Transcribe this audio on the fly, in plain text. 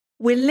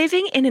We're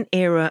living in an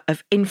era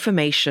of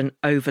information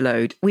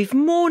overload. We've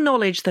more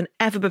knowledge than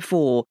ever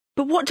before.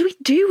 But what do we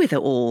do with it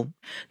all?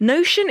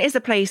 Notion is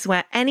a place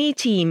where any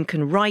team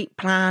can write,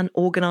 plan,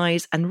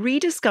 organise and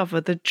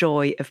rediscover the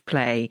joy of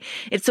play.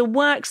 It's a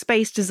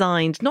workspace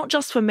designed not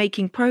just for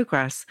making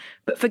progress,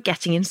 but for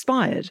getting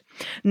inspired.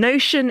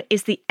 Notion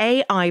is the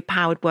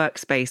AI-powered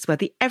workspace where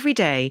the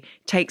everyday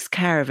takes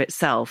care of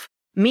itself.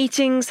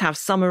 Meetings have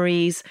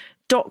summaries,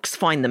 docs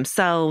find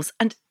themselves,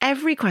 and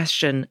every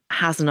question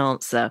has an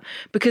answer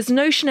because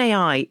Notion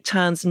AI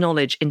turns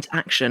knowledge into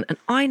action. And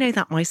I know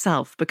that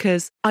myself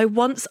because I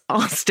once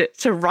asked it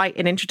to write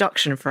an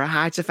introduction for a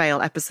How to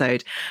Fail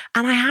episode.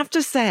 And I have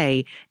to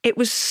say, it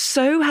was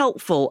so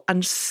helpful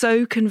and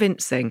so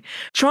convincing.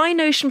 Try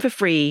Notion for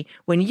free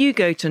when you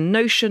go to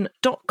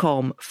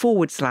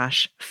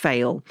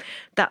notion.com/fail.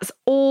 That's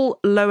all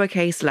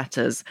lowercase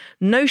letters,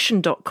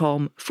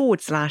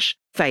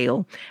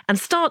 notion.com/fail, and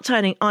start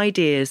turning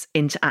ideas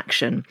into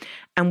action.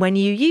 And when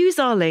you use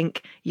our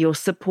link, you're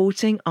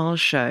supporting our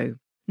show.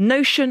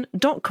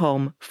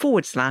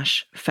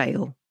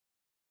 Notion.com/fail.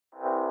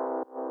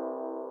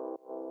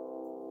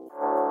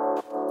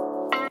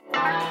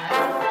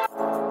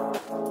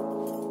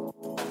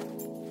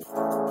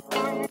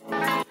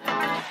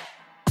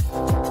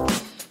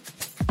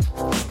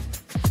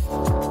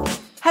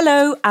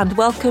 Hello and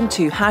welcome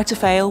to How to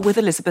Fail with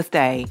Elizabeth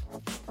Day,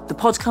 the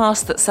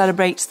podcast that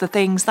celebrates the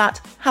things that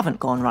haven't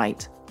gone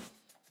right.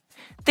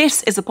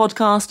 This is a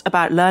podcast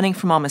about learning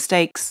from our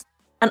mistakes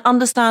and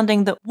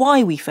understanding that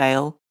why we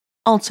fail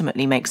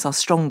ultimately makes us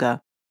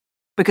stronger.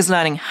 Because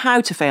learning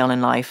how to fail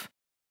in life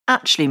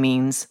actually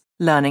means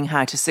learning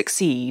how to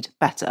succeed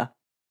better.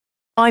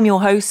 I'm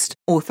your host,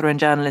 author and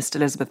journalist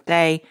Elizabeth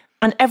Day,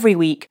 and every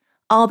week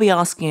I'll be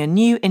asking a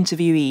new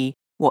interviewee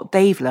what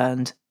they've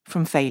learned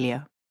from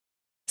failure.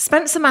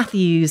 Spencer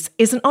Matthews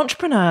is an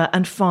entrepreneur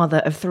and father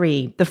of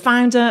three, the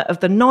founder of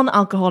the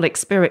non-alcoholic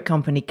spirit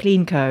company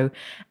CleanCo,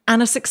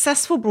 and a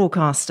successful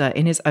broadcaster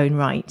in his own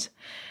right.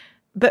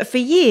 But for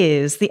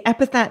years, the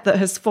epithet that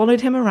has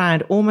followed him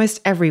around almost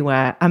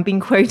everywhere and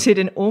been quoted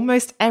in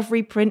almost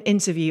every print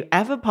interview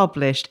ever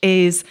published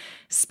is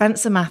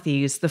Spencer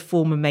Matthews, the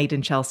former Made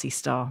in Chelsea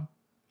star.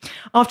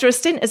 After a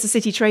stint as a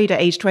city trader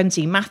aged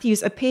 20,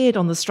 Matthews appeared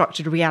on the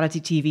structured reality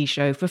TV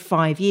show for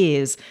 5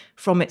 years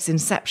from its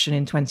inception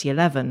in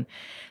 2011.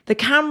 The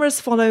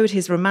cameras followed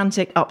his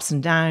romantic ups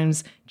and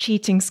downs,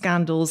 cheating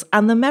scandals,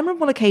 and the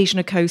memorable occasion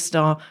a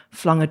co-star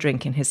flung a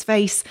drink in his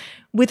face,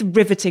 with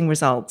riveting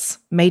results.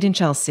 Made in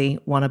Chelsea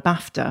won a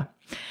BAFTA.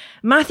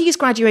 Matthews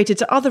graduated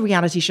to other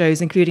reality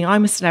shows, including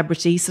I'm a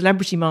Celebrity,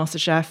 Celebrity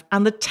MasterChef,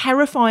 and the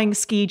terrifying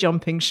ski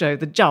jumping show,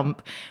 The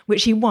Jump,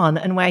 which he won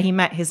and where he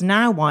met his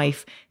now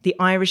wife, the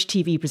Irish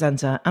TV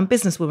presenter and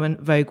businesswoman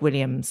Vogue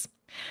Williams.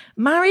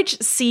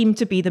 Marriage seemed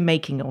to be the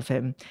making of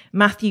him.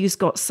 Matthews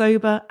got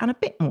sober and a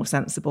bit more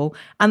sensible,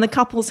 and the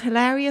couple's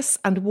hilarious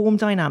and warm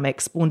dynamic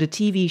spawned a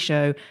TV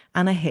show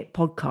and a hit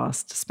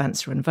podcast,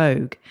 Spencer and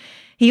Vogue.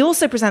 He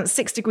also presents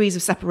 6 Degrees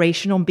of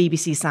Separation on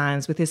BBC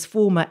Sounds with his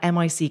former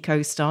MIC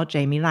co-star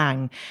Jamie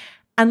Lang.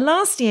 And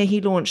last year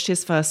he launched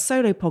his first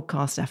solo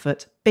podcast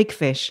effort, Big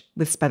Fish,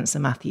 with Spencer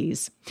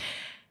Matthews.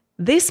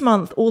 This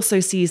month also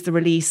sees the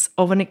release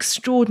of an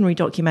extraordinary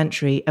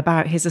documentary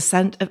about his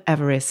ascent of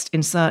Everest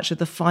in search of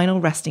the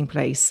final resting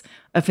place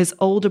of his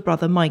older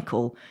brother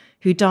Michael,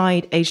 who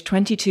died aged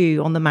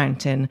 22 on the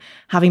mountain,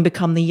 having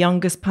become the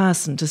youngest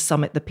person to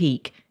summit the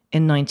peak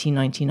in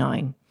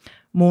 1999.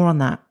 More on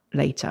that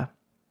later.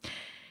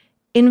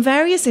 In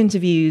various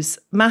interviews,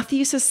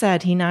 Matthews has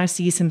said he now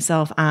sees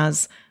himself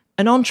as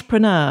an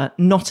entrepreneur,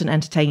 not an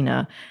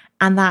entertainer,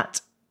 and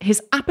that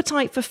his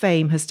appetite for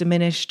fame has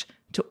diminished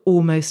to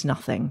almost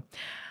nothing.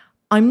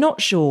 I'm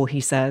not sure, he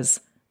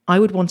says, I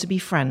would want to be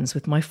friends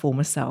with my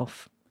former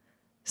self.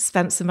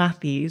 Spencer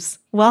Matthews,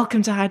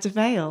 welcome to How to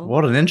Fail.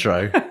 What an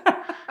intro.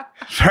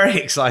 Very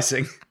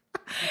exciting.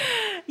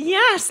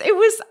 Yes, it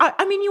was.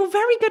 I mean, you're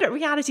very good at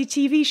reality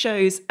TV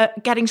shows.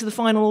 Getting to the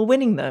final or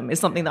winning them is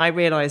something that I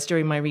realised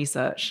during my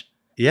research.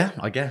 Yeah,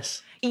 I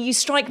guess. You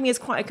strike me as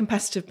quite a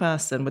competitive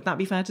person. Would that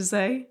be fair to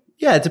say?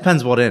 Yeah, it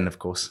depends what in, of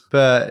course.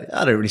 But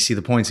I don't really see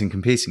the point in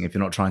competing if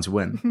you're not trying to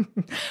win.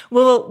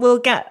 We'll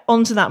get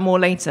onto that more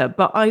later.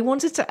 But I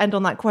wanted to end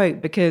on that quote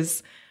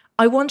because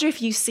I wonder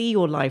if you see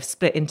your life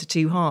split into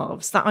two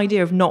halves. That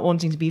idea of not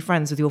wanting to be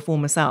friends with your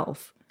former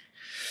self.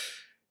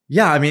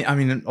 Yeah, I mean,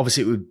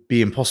 obviously it would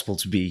be impossible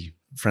to be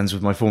friends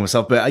with my former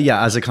self. But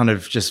yeah, as a kind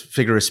of just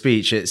figure of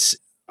speech,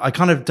 I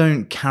kind of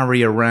don't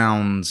carry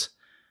around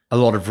a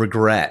lot of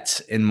regret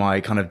in my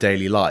kind of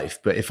daily life.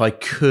 But if I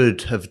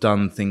could have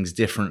done things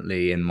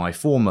differently in my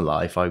former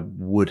life, I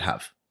would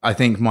have. I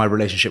think my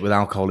relationship with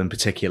alcohol in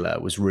particular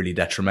was really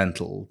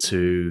detrimental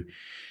to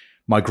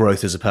my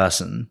growth as a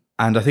person.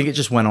 And I think it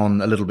just went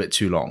on a little bit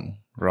too long,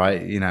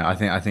 right? You know, I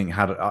think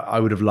I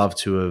would have loved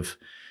to have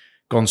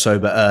gone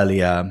sober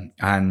earlier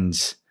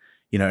and,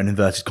 you know, in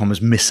inverted commas,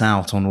 miss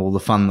out on all the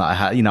fun that I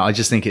had. You know, I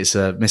just think it's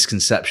a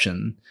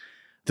misconception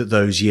that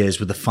those years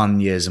were the fun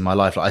years in my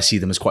life. Like, I see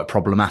them as quite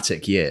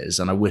problematic years,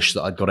 and I wish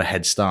that I'd got a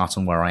head start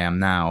on where I am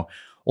now,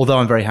 although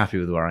I'm very happy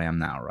with where I am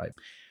now, right?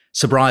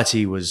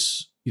 Sobriety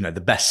was,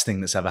 the best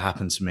thing that's ever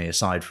happened to me,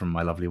 aside from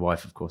my lovely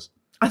wife, of course.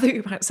 I thought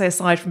you were about to say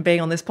aside from being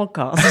on this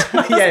podcast.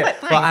 Yeah,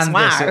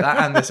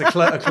 Thanks, this,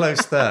 a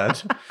close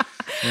third.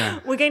 Yeah.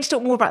 We're going to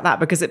talk more about that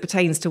because it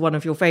pertains to one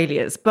of your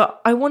failures. But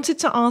I wanted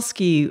to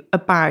ask you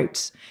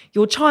about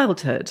your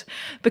childhood,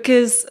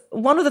 because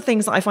one of the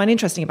things that I find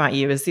interesting about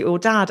you is that your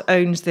dad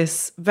owned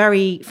this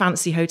very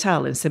fancy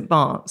hotel in St.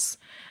 Bart's.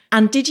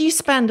 And did you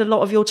spend a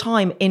lot of your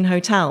time in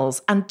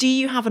hotels? And do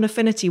you have an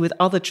affinity with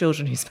other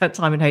children who spent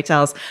time in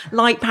hotels,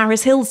 like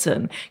Paris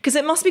Hilton? Because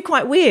it must be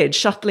quite weird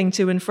shuttling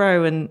to and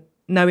fro and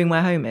knowing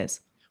where home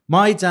is.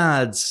 My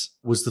dad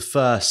was the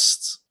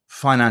first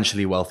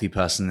financially wealthy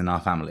person in our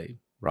family,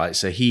 right?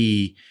 So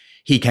he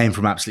came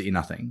from absolutely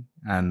nothing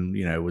and,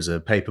 was a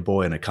paper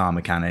boy and a car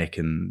mechanic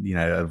and,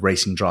 a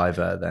racing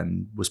driver,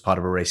 then was part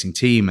of a racing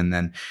team and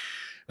then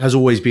has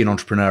always been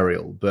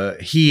entrepreneurial.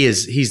 But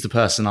he's the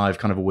person I've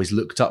kind of always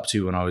looked up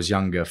to when I was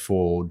younger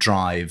for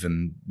drive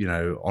and,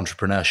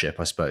 entrepreneurship,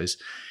 I suppose.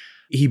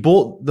 He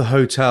bought the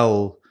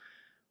hotel,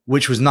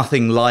 which was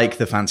nothing like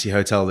the fancy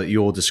hotel that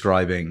you're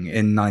describing,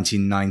 in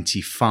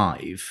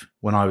 1995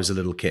 when I was a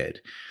little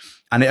kid.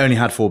 And it only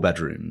had 4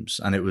 bedrooms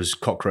and it was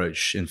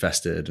cockroach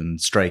infested and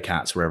stray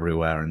cats were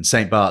everywhere. And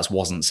St. Bart's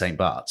wasn't St.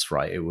 Bart's,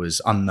 right? It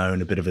was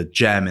unknown, a bit of a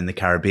gem in the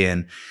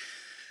Caribbean.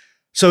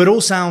 So it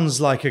all sounds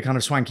like a kind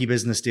of swanky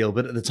business deal,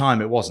 but at the time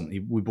it wasn't.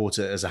 We bought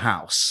it as a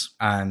house.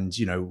 And,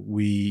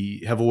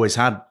 we have always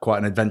had quite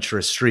an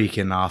adventurous streak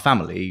in our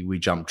family. We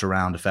jumped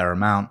around a fair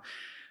amount.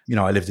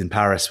 I lived in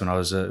Paris when I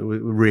was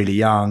really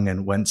young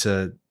and went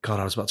to,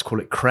 I was about to call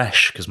it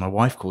creche because my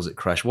wife calls it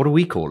creche. What do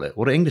we call it?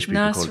 What do English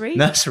people call it?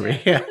 Nursery.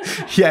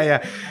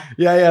 Yeah.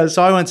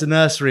 So I went to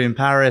nursery in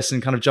Paris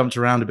and kind of jumped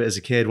around a bit as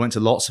a kid, went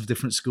to lots of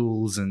different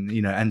schools and,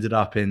 ended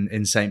up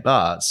in St.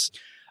 Bart's.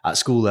 At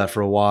school there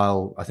for a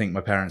while. I think my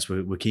parents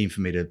were keen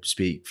for me to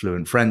speak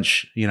fluent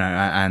French,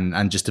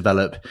 and just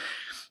develop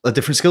a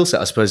different skill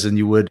set, I suppose, than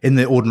you would in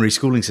the ordinary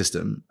schooling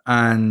system.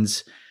 And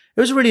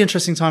it was a really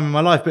interesting time in my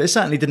life, but it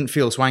certainly didn't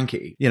feel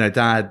swanky.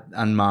 Dad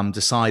and mum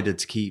decided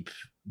to keep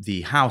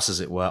the house,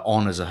 as it were,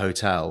 on as a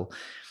hotel.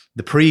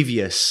 The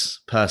previous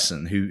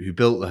person who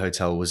built the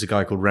hotel was a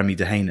guy called Remy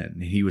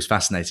Dehaenen. He was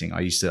fascinating. I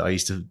used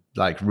to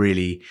like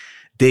really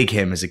dig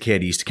him as a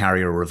kid. He used to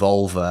carry a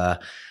revolver.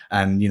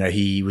 And,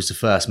 he was the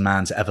first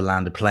man to ever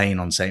land a plane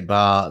on St.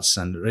 Bart's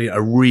and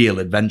a real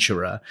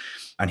adventurer.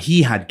 And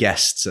he had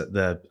guests at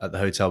the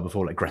hotel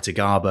before, like Greta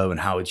Garbo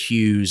and Howard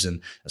Hughes.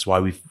 And that's why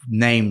we've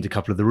named a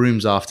couple of the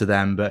rooms after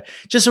them. But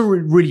just a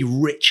really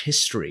rich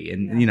history.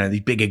 And, the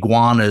big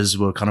iguanas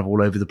were kind of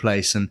all over the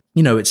place. And,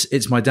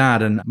 it's my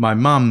dad and my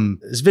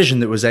mum's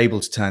vision that was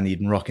able to turn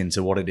Eden Rock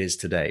into what it is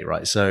today,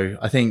 right? So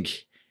I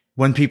think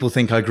when people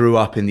think I grew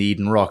up in the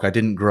Eden Rock, I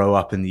didn't grow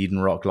up in the Eden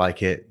Rock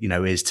like it,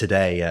 is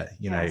today.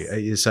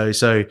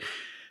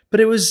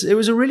 But it was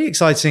a really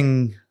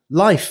exciting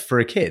life for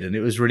a kid, and it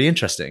was really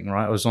interesting,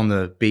 right? I was on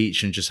the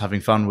beach and just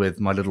having fun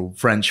with my little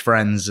French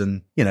friends,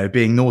 and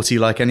being naughty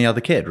like any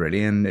other kid,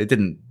 really. And it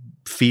didn't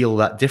feel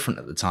that different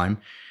at the time.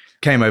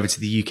 Came over to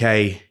the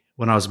UK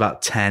when I was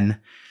about 10.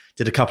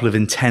 Did a couple of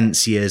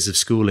intense years of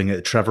schooling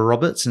at Trevor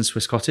Roberts in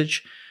Swiss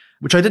Cottage,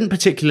 which I didn't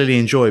particularly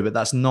enjoy, but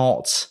that's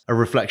not a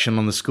reflection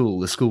on the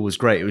school. The school was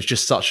great. It was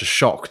just such a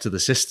shock to the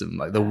system.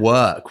 Like the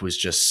work was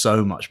just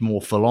so much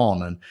more full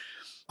on. And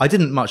I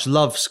didn't much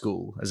love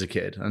school as a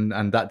kid.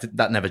 And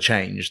that never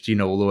changed,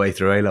 all the way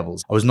through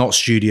A-levels. I was not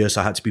studious.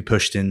 I had to be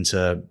pushed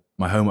into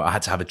my homework. I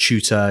had to have a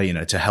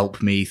tutor, to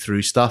help me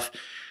through stuff.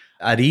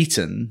 At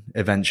Eton,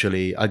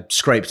 eventually, I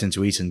scraped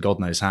into Eton, God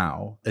knows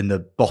how, in the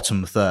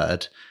bottom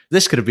third.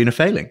 This could have been a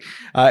failing.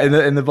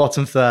 In the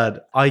bottom third,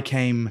 I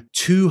came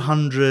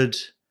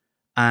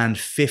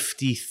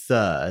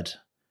 253rd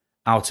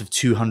out of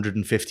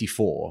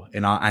 254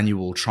 in our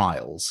annual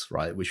trials,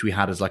 right, which we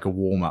had as like a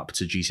warm-up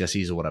to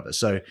GCSEs or whatever.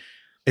 So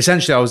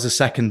essentially, I was the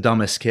second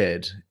dumbest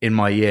kid in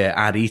my year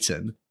at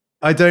Eton.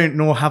 I don't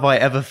know, have I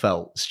ever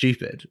felt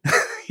stupid,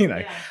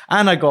 Yeah.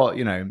 And I got,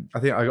 I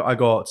think I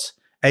got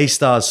A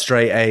stars,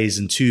 straight A's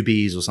and 2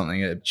 B's or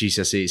something at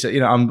GCSE. So,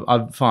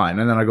 I'm fine.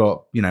 And then I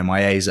got,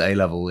 my A's at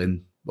A-level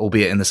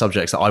albeit in the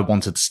subjects that I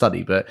wanted to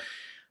study, but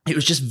it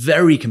was just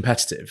very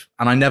competitive.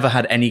 And I never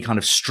had any kind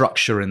of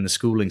structure in the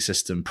schooling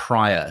system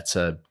prior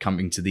to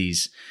coming to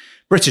these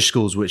British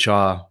schools, which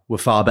were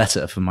far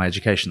better for my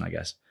education, I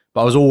guess.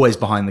 But I was always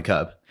behind the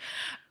curve.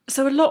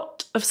 So a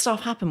lot of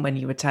stuff happened when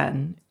you were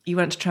 10. You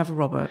went to Trevor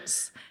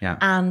Roberts. Yeah.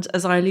 And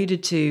as I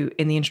alluded to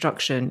in the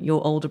introduction,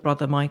 your older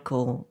brother,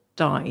 Michael,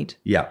 died.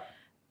 Yeah.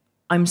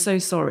 I'm so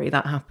sorry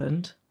that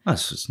happened.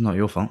 It's not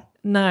your fault.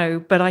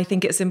 No, but I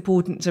think it's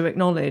important to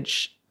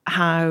acknowledge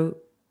how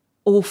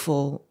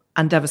awful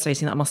and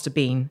devastating that must have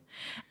been,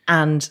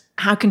 and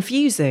how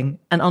confusing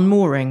and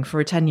unmooring for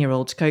a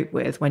 10-year-old to cope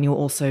with when you're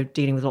also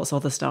dealing with lots of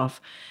other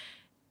stuff.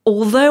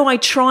 Although I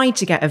tried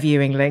to get a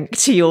viewing link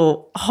to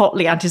your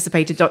hotly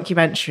anticipated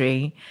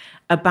documentary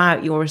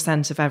about your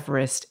ascent of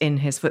Everest in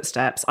his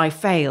footsteps, I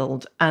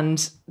failed.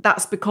 And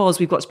that's because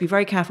we've got to be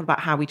very careful about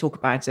how we talk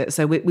about it.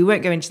 So we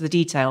won't go into the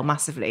detail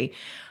massively.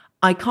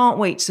 I can't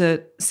wait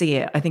to see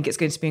it. I think it's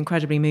going to be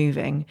incredibly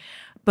moving.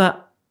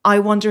 But I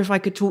wonder if I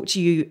could talk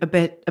to you a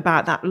bit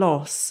about that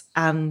loss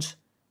and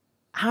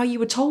how you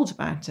were told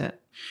about it.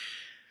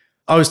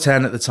 I was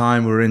 10 at the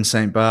time. We were in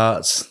St.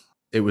 Bart's.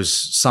 It was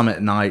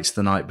Summit night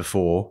the night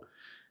before,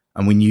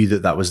 and we knew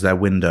that that was their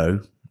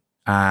window,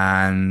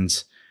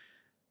 and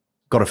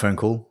got a phone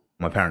call.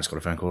 My parents got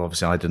a phone call.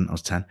 Obviously, I didn't. I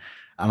was 10.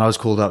 And I was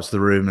called up to the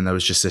room, and there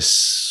was just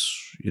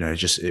this,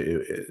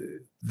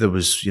 there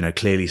was,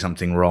 clearly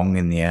something wrong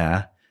in the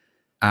air.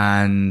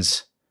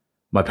 And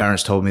my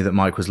parents told me that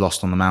Mike was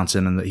lost on the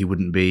mountain and that he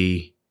wouldn't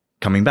be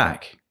coming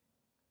back.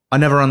 I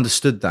never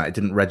understood that. It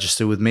didn't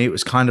register with me. It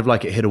was kind of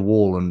like it hit a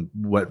wall and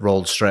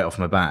rolled straight off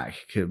my back.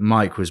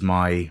 Mike was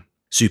my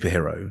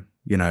superhero,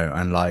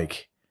 and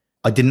like,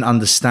 I didn't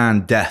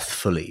understand death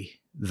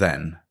fully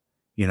then,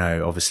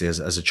 obviously as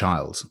a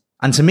child.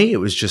 And to me, it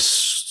was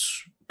just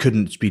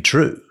couldn't be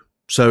true.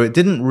 So it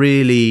didn't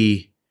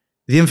really,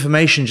 the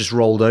information just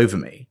rolled over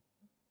me.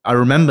 I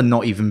remember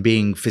not even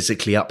being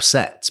physically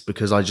upset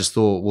because I just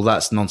thought, well,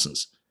 that's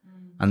nonsense.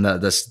 And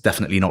that's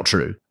definitely not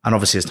true. And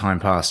obviously as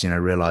time passed,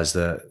 realized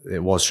that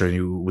it was true and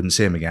you wouldn't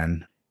see him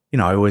again.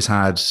 I always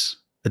had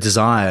a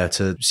desire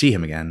to see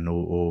him again,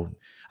 or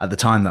at the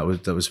time that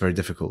was very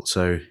difficult.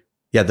 So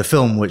yeah, the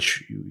film,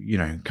 which,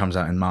 comes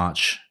out in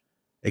March,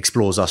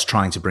 explores us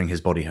trying to bring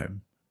his body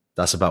home.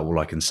 That's about all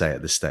I can say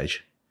at this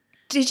stage.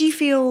 Did you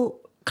feel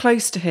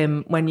close to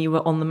him when you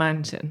were on the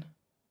mountain?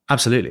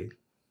 Absolutely.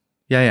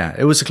 Yeah.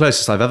 It was the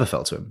closest I've ever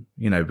felt to him,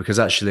 because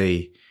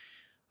actually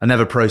I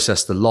never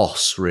processed the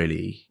loss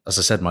really. As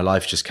I said, my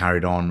life just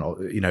carried on,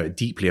 it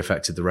deeply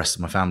affected the rest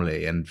of my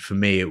family. And for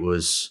me, it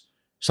was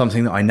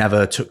something that I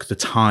never took the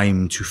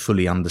time to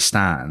fully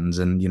understand.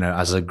 And,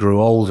 as I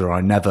grew older,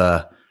 I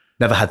never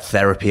had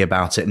therapy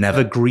about it,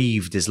 never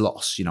grieved his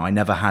loss. I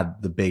never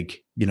had the big,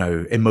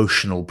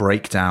 emotional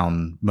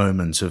breakdown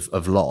moment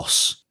of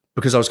loss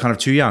because I was kind of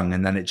too young,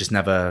 and then it just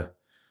never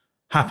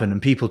happened.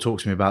 And people talk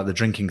to me about the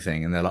drinking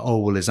thing and they're like, oh,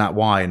 well, is that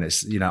why? And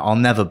it's, I'll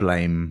never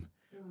blame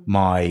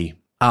my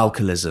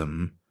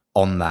alcoholism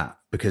on that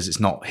because it's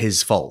not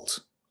his fault.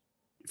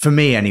 For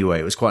me anyway,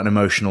 it was quite an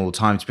emotional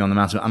time to be on the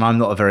mountain, and I'm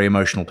not a very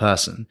emotional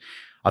person.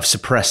 I've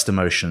suppressed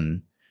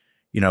emotion,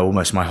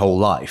 almost my whole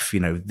life,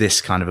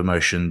 this kind of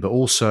emotion, but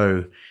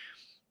also,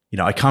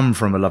 I come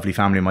from a lovely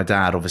family. My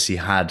dad obviously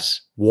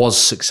was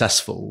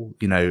successful,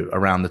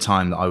 around the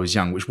time that I was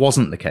young, which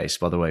wasn't the case,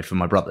 by the way, for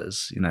my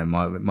brothers.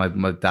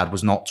 My dad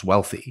was not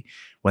wealthy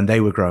when they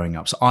were growing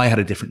up. So I had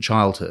a different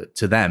childhood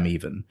to them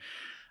even.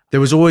 There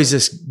was always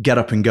this get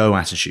up and go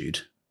attitude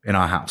in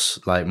our house.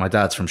 Like, my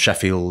dad's from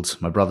Sheffield.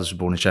 My brothers were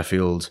born in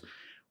Sheffield.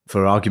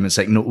 For argument's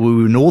sake, we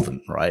were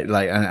northern, right?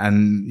 Like,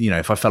 and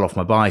if I fell off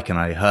my bike and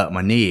I hurt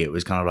my knee, it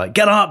was kind of like,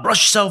 get up,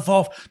 brush yourself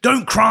off,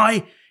 don't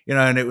cry.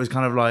 And it was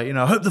kind of like,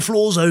 I hope the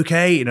floor's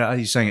okay.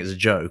 He's saying it as a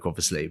joke,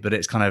 obviously, but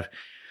it's kind of,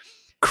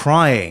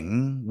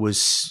 crying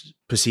was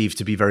perceived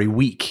to be very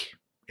weak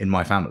in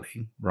my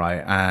family,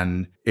 right?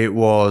 And it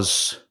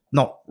was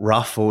not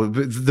rough, but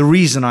the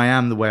reason I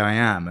am the way I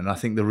am, and I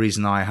think the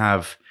reason I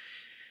have,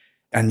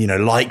 and,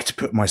 like to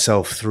put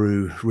myself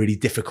through really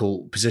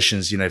difficult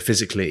positions,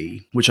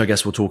 physically, which I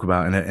guess we'll talk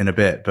about in a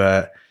bit,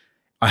 but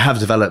I have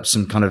developed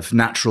some kind of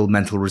natural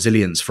mental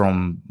resilience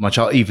from my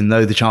child. Even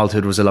though the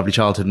childhood was a lovely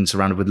childhood and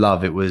surrounded with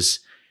love, it was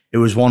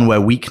one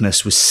where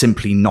weakness was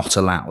simply not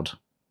allowed.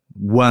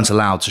 Weren't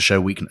allowed to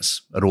show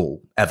weakness at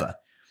all, ever.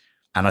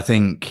 And I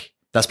think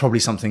that's probably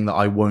something that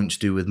I won't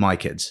do with my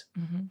kids.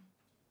 Mm-hmm.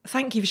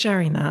 Thank you for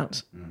sharing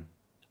that.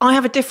 I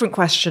have a different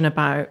question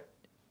about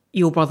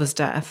your brother's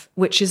death,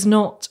 which is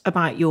not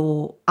about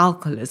your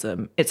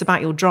alcoholism. It's about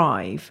your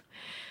drive.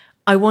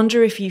 I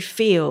wonder if you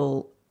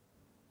feel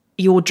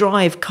your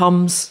drive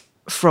comes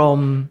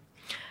from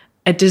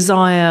a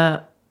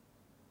desire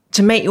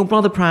to make your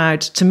brother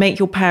proud, to make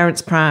your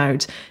parents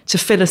proud, to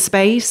fill a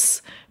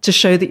space, to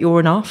show that you're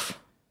enough.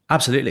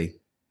 Absolutely.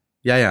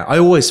 Yeah. I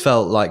always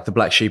felt like the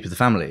black sheep of the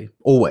family,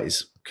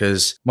 always,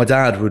 because my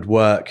dad would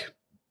work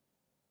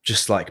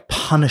just like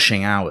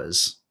punishing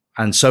hours,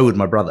 and so would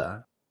my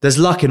brother. There's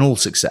luck in all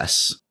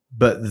success,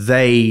 but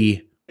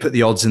they put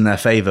the odds in their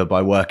favor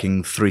by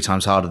working 3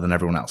 times harder than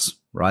everyone else,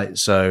 right?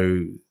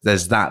 So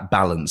there's that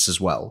balance as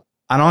well.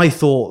 And I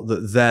thought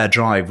that their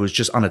drive was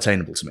just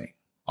unattainable to me.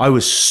 I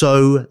was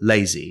so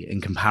lazy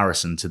in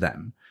comparison to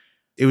them.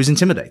 It was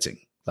intimidating,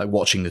 like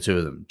watching the two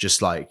of them,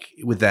 just like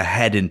with their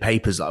head in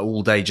papers like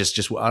all day,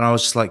 and I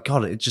was just like,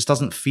 God, it just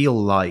doesn't feel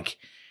like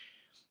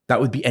that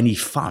would be any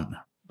fun.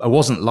 I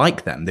wasn't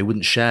like them. They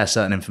wouldn't share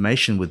certain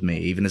information with me,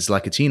 even as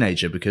like a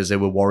teenager, because they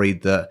were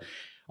worried that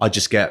I'd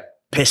just get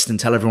pissed and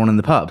tell everyone in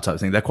the pub type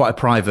thing. They're quite a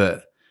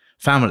private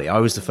family. I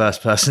was the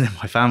first person in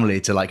my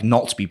family to like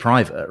not be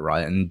private,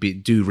 right? And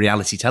do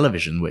reality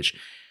television, which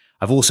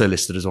I've also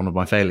listed as one of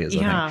my failures.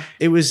 Yeah. I think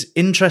it was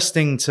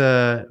interesting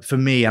for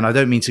me, and I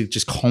don't mean to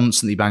just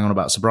constantly bang on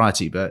about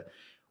sobriety, but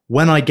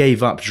when I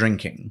gave up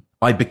drinking,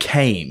 I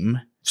became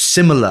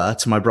similar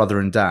to my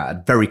brother and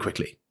dad very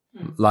quickly.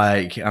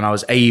 And I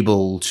was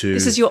able to.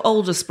 This is your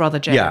oldest brother,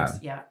 James.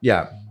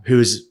 Yeah. Who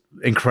is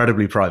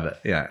incredibly private.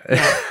 Yeah.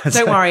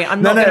 Don't worry.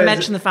 I'm not going to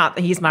mention the fact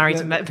that he's married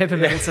to Pippa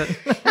Middleton.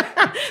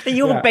 That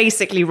you're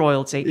basically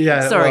royalty.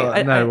 Yeah. Sorry.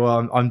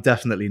 I'm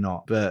definitely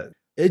not. But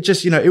it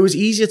just, it was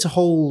easier to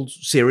hold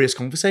serious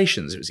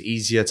conversations. It was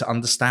easier to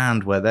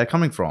understand where they're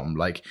coming from.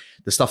 Like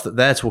the stuff that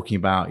they're talking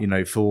about,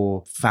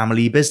 for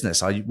family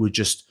business, I would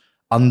just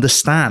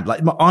understand.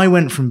 Like I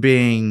went from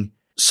being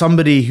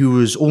somebody who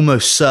was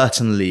almost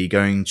certainly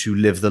going to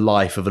live the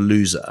life of a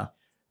loser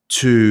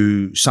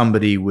to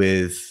somebody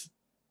with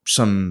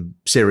some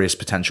serious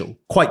potential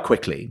quite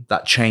quickly.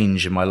 That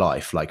change in my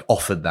life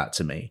offered that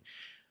to me.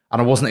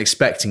 And I wasn't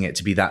expecting it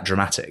to be that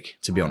dramatic,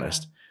 to be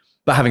honest.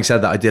 But having said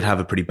that, I did have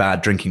a pretty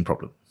bad drinking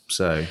problem.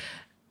 So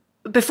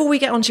before we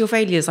get on to your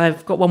failures,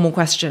 I've got one more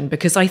question,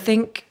 because I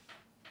think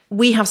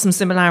we have some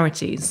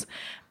similarities.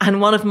 And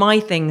one of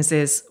my things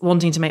is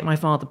wanting to make my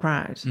father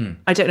proud.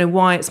 I don't know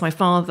why it's my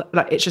father.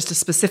 It's just a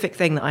specific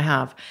thing that I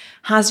have.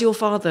 Has your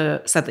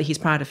father said that he's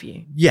proud of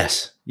you?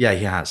 Yes. Yeah,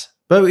 he has.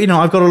 But,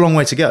 I've got a long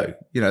way to go.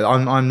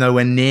 I'm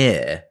nowhere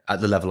near at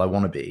the level I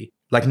want to be.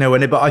 Nowhere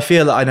near, but I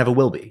feel that I never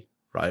will be,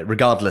 right?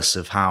 Regardless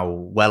of how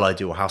well I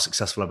do or how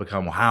successful I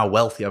become or how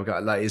wealthy I've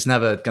got. It's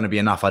never going to be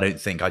enough, I don't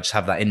think. I just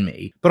have that in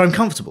me. But I'm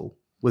comfortable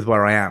with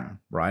where I am,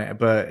 right?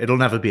 But it'll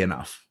never be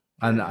enough.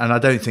 And I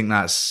don't think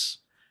that's...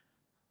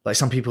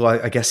 some people,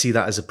 I guess, see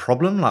that as a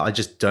problem. I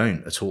just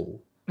don't at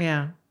all.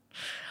 Yeah.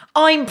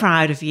 I'm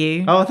proud of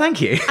you. Oh,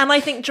 thank you. And I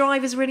think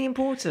drive is really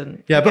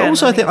important. Yeah, but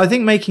also I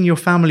think making your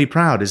family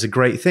proud is a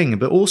great thing,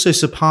 but also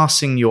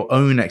surpassing your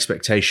own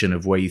expectation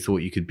of where you thought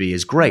you could be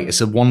is great.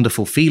 It's a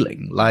wonderful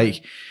feeling.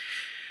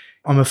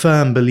 I'm a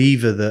firm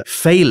believer that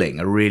failing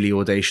a really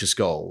audacious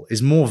goal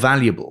is more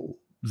valuable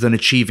than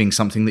achieving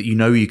something that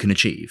you can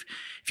achieve.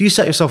 If you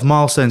set yourself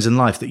milestones in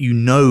life that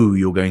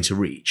you're going to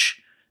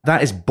reach,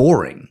 that is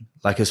boring.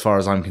 As far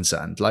as I'm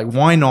concerned,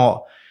 why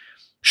not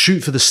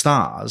shoot for the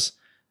stars?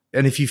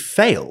 And if you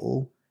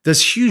fail,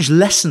 there's huge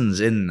lessons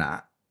in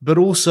that, but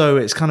also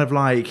it's kind of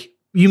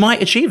you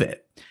might achieve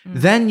it.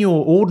 Then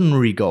your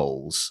ordinary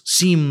goals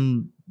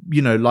seem,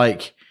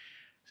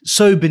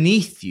 so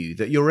beneath you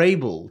that you're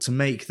able to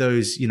make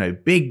those,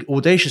 big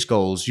audacious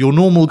goals, your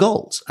normal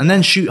goals, and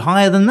then shoot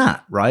higher than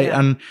that. Right. Yeah.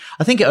 And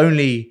I think it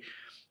only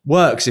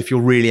works if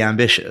you're really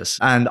ambitious.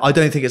 And I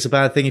don't think it's a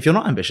bad thing if you're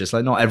not ambitious.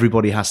 Not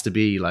everybody has to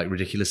be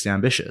ridiculously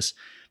ambitious.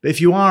 But if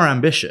you are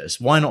ambitious,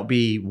 why not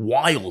be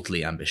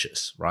wildly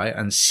ambitious, right?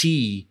 And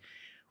see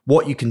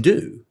what you can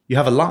do. You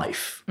have a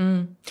life.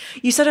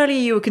 You said earlier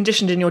you were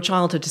conditioned in your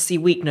childhood to see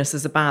weakness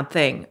as a bad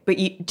thing. But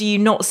do you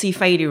not see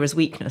failure as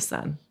weakness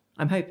then?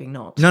 I'm hoping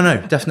not.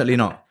 No, definitely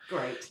not.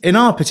 Great. In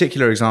our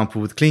particular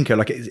example with Clean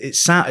Co,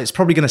 it's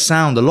probably going to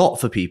sound a lot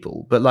for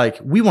people,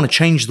 but we want to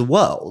change the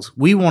world.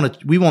 We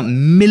want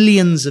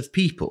millions of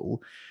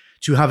people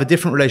to have a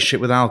different relationship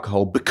with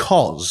alcohol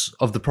because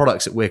of the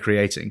products that we're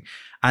creating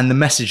and the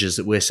messages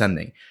that we're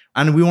sending.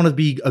 And we want to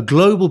be a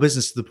global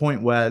business to the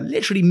point where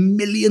literally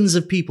millions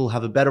of people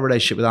have a better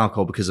relationship with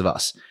alcohol because of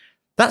us.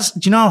 Do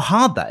you know how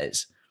hard that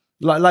is?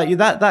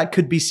 That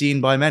could be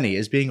seen by many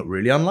as being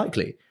really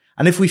unlikely.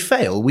 And if we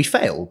fail,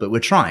 but we're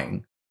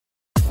trying.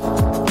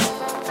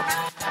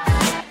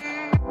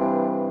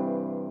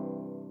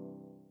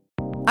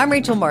 I'm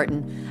Rachel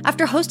Martin.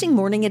 After hosting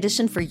Morning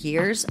Edition for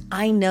years,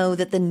 I know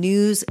that the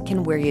news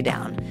can wear you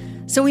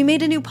down. So we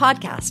made a new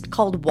podcast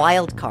called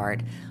Wild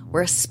Card,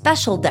 where a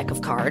special deck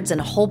of cards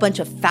and a whole bunch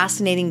of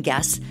fascinating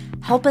guests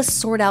help us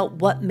sort out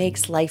what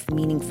makes life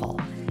meaningful.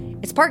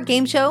 It's part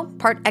game show,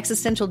 part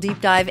existential deep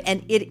dive,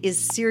 and it is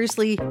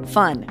seriously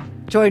fun.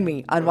 Join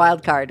me on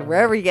Wild Card,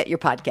 wherever you get your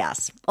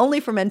podcasts, only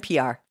from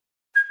NPR.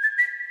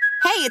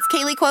 Hey, it's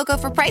Kaylee Cuoco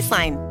for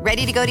Priceline.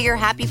 Ready to go to your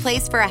happy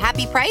place for a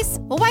happy price?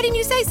 Well, why didn't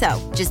you say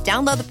so? Just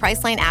download the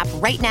Priceline app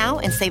right now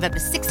and save up to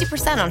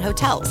 60% on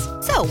hotels.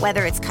 So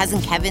whether it's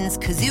Cousin Kevin's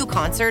Kazoo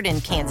Concert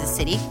in Kansas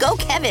City, go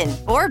Kevin,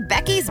 or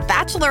Becky's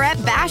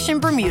Bachelorette Bash in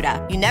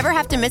Bermuda, you never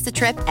have to miss a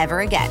trip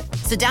ever again.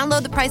 So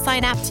download the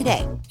Priceline app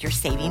today. Your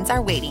savings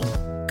are waiting.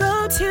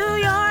 Go to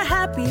your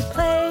happy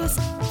place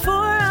for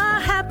a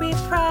happy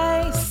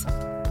price.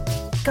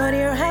 Go to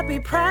your happy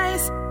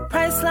price,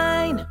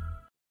 Priceline.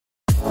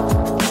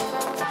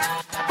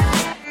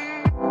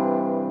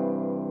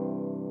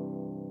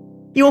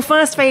 Your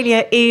first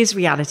failure is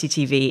reality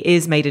TV,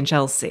 is Made in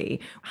Chelsea.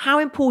 How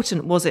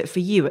important was it for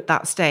you at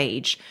that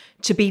stage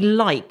to be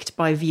liked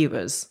by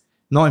viewers?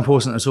 Not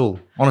important at all,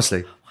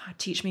 honestly. Wow,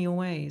 teach me your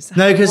ways.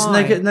 No,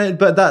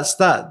 but that's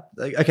that.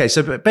 Okay,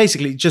 so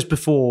basically, just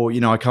before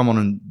I come on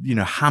and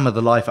hammer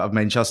the life out of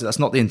Made in Chelsea, that's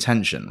not the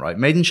intention, right?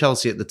 Made in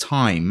Chelsea at the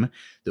time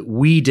that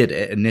we did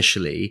it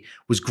initially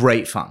was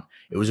great fun.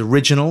 It was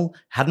original,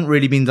 hadn't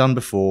really been done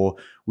before.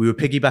 We were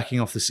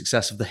piggybacking off the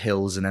success of The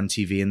Hills and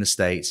MTV in the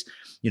States.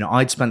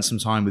 I'd spent some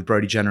time with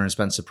Brody Jenner and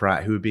Spencer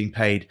Pratt, who were being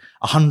paid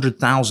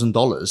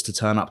 $100,000 to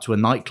turn up to a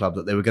nightclub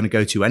that they were going to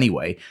go to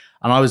anyway.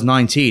 And I was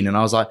 19 and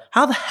I was like,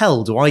 how the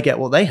hell do I get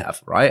what they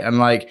have? Right.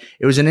 And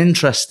it was an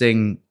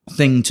interesting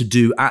thing to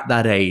do at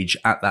that age,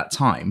 at that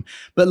time.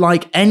 But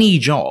like any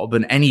job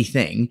and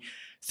anything,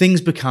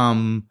 things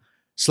become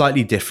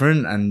slightly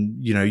different,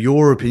 and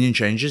your opinion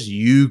changes,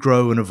 you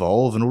grow and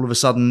evolve, and all of a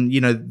sudden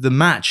the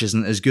match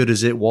isn't as good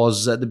as it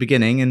was at the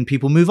beginning, and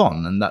people move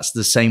on. And that's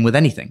the same with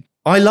anything.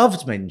 I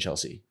loved Made in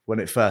Chelsea when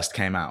it first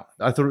came out.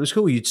 I thought it was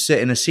cool. You'd sit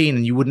in a scene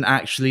and you wouldn't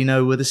actually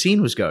know where the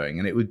scene was going,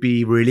 and it would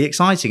be really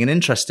exciting and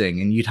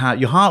interesting, and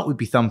your heart would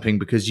be thumping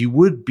because you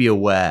would be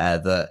aware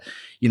that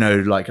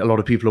like a lot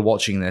of people are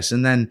watching this.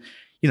 And then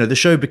the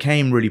show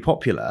became really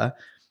popular.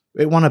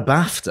 It won a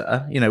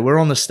BAFTA. We're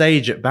on the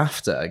stage at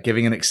BAFTA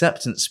giving an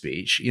acceptance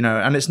speech,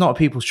 and it's not a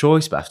People's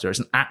Choice BAFTA. It's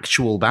an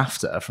actual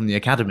BAFTA from the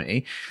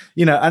Academy,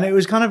 and it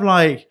was kind of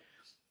like,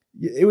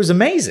 it was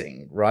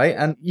amazing, right?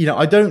 And,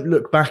 I don't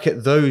look back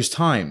at those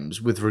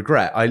times with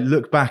regret. I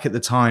look back at the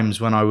times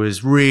when I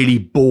was really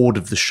bored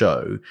of the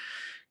show,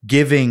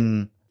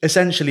 giving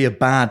essentially a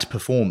bad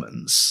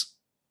performance,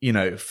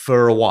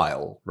 for a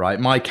while, right?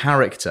 My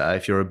character,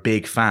 if you're a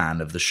big fan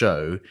of the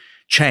show,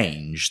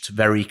 changed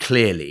very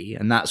clearly.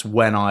 And that's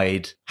when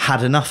I'd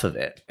had enough of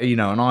it,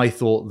 and I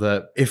thought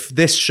that if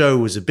this show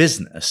was a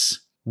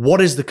business,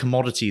 what is the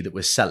commodity that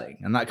we're selling?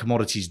 And that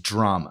commodity is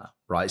drama,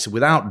 right? So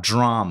without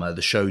drama,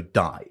 the show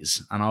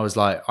dies. And I was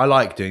like, I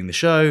like doing the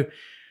show.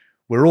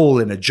 We're all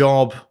in a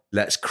job.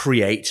 Let's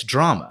create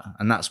drama.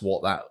 And that's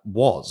what that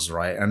was,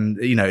 right? And,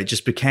 it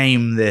just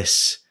became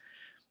this,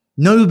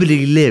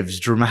 nobody lives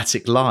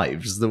dramatic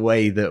lives the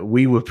way that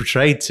we were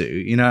portrayed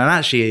to, and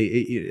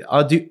actually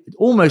I'll do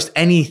almost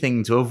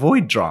anything to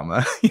avoid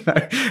drama,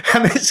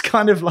 and it's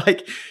kind of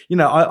like,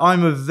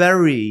 I'm a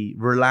very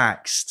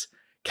relaxed,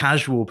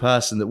 casual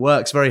person that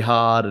works very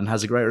hard and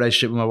has a great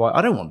relationship with my wife.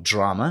 I don't want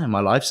drama in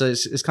my life. So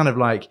it's kind of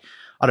like,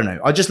 I don't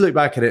know. I just look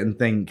back at it and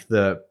think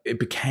that it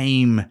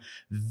became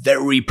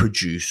very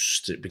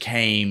produced. It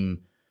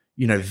became,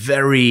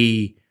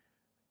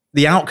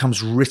 the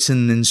outcome's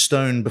written in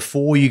stone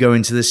before you go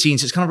into the scene.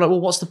 So it's kind of like,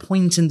 well, what's the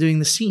point in doing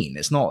the scene?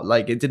 It's not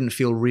like, it didn't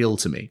feel real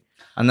to me.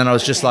 And then I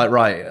was just like,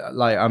 right,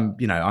 like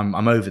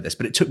I'm over this.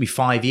 But it took me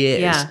 5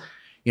 years,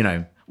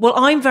 Well,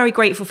 I'm very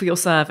grateful for your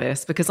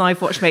service because I've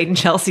watched Made in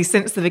Chelsea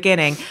since the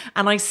beginning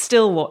and I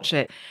still watch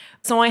it.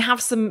 So I have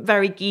some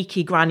very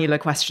geeky, granular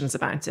questions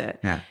about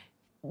it. Yeah.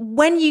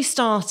 When you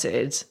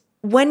started,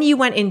 when you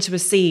went into a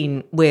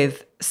scene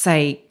with,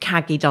 say,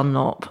 Caggie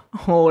Dunlop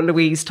or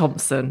Louise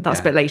Thompson,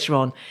 that's a bit later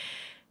on,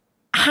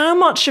 how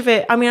much of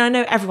it, I mean, I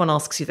know everyone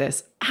asks you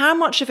this, how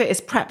much of it is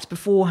prepped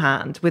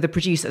beforehand with a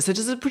producer? So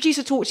does a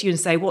producer talk to you and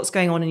say, what's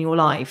going on in your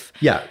life?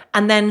 Yeah.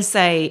 And then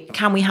say,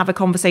 can we have a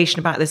conversation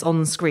about this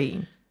on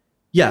screen?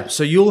 Yeah.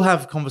 So you'll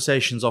have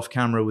conversations off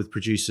camera with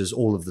producers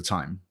all of the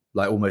time,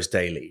 like almost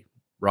daily,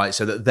 right?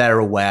 So that they're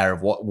aware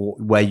of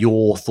where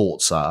your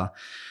thoughts are.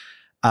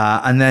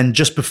 And then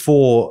just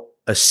before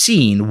a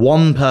scene,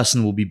 one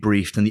person will be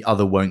briefed and the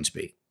other won't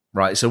be,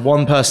 right? So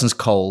one person's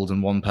cold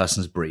and one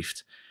person's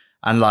briefed.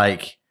 And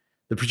like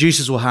the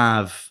producers will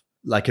have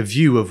like a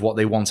view of what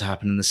they want to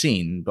happen in the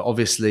scene. But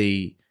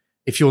obviously,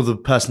 if you're the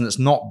person that's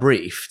not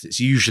briefed, it's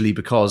usually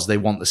because they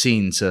want the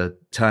scene to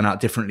turn out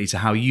differently to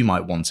how you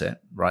might want it,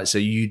 right? So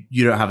you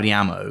don't have any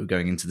ammo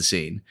going into the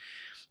scene.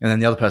 And then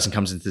the other person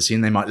comes into the scene,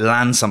 they might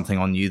land something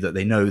on you that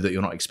they know that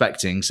you're not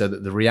expecting so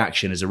that the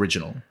reaction is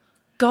original.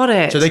 Got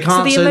it. So they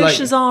can't. So the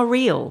emotions are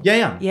real.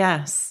 Yeah.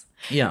 Yes.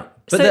 Yeah.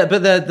 But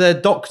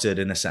they're doctored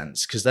in a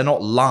sense because they're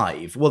not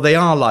live. Well, they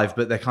are live,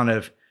 but they're kind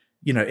of,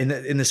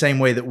 in the same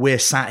way that we're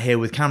sat here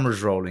with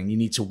cameras rolling, you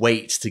need to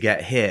wait to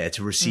get here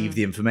to receive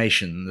the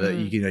information that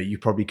you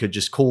probably could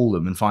just call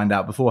them and find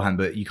out beforehand,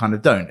 but you kind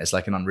of don't. It's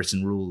like an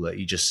unwritten rule that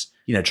you just,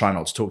 try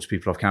not to talk to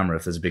people off camera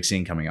if there's a big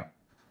scene coming up.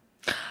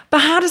 But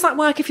how does that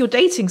work if you're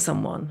dating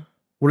someone?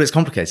 Well, it's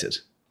complicated.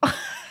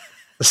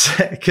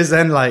 Because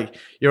then, like,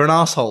 you're an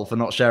asshole for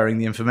not sharing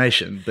the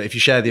information. But if you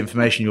share the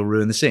information, you'll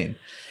ruin the scene.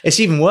 It's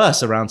even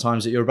worse around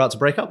times that you're about to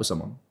break up with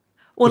someone.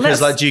 Well,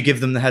 because, like, do you give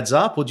them the heads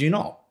up or do you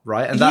not?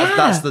 Right? And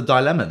that's the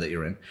dilemma that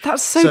you're in.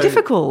 That's so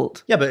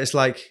difficult. Yeah, but it's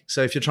like,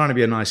 so if you're trying to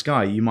be a nice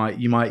guy, you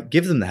might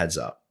give them the heads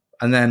up.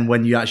 And then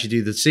when you actually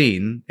do the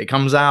scene, it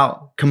comes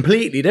out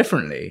completely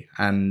differently.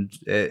 And,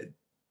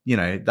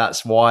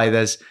 that's why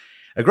there's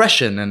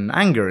aggression and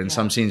anger in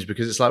some scenes,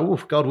 because it's like,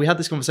 oh God, we had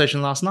this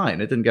conversation last night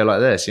and it didn't go like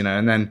this,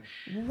 and then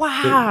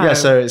wow.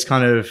 So it's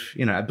kind of,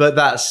 but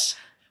that's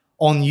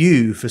on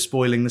you for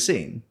spoiling the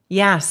scene.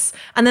 Yes.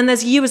 And then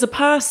there's you as a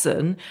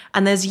person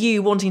and there's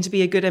you wanting to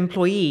be a good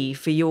employee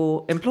for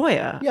your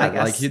employer. Yeah, I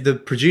guess. Like the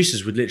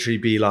producers would literally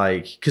be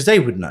like, because they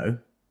would know,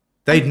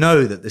 they'd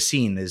know that the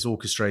scene is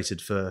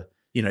orchestrated for,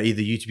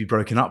 either you to be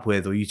broken up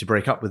with or you to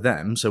break up with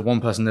them. So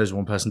one person knows,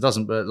 one person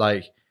doesn't. But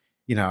like,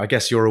 I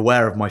guess you're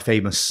aware of my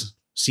famous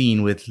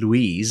scene with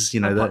Louise,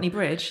 Putney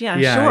Bridge. Yeah,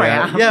 sure I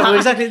am. Yeah, well,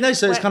 exactly. No,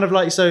 so it's kind of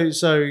like, so,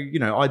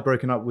 I'd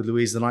broken up with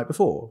Louise the night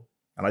before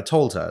and I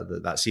told her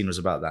that scene was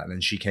about that. And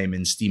then she came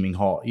in steaming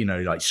hot,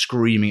 like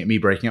screaming at me,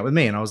 breaking up with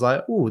me. And I was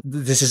like, oh,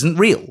 this isn't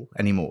real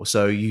anymore.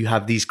 So you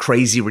have these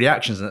crazy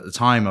reactions. And at the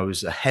time I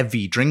was a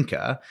heavy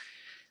drinker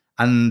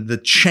and the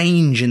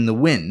change in the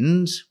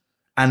wind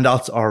and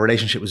our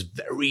relationship was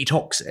very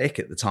toxic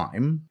at the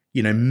time,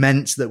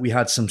 meant that we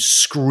had some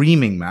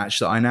screaming match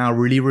that I now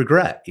really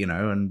regret,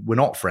 and we're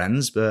not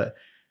friends, but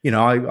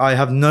I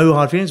have no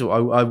hard feelings.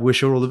 I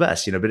wish her all the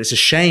best, but it's a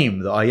shame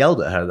that I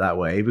yelled at her that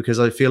way because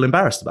I feel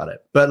embarrassed about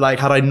it. But like,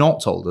 had I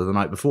not told her the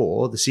night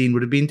before, the scene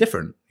would have been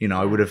different.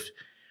 I would have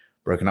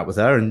broken up with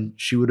her and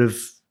she would have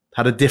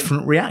had a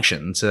different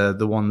reaction to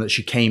the one that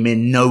she came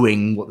in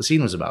knowing what the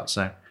scene was about.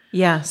 So,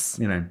 yes.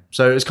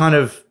 So it's kind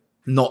of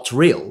not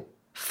real.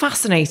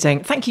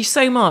 Fascinating. Thank you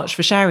so much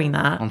for sharing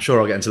that. I'm sure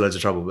I'll get into loads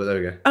of trouble, but there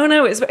we go. Oh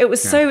no, it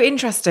was so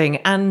interesting,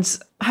 and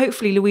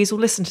hopefully Louise will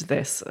listen to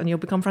this and you'll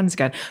become friends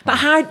again. But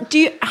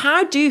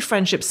how do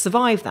friendships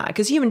survive that?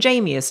 Because you and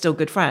Jamie are still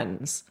good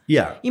friends.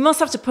 Yeah. You must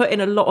have to put in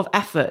a lot of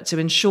effort to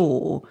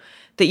ensure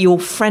that your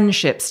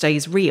friendship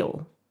stays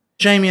real.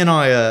 Jamie and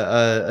I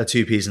are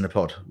two peas in a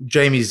pod.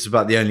 Jamie's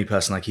about the only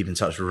person I keep in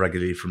touch with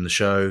regularly from the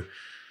show.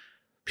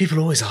 People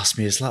always ask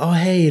me, it's like, oh,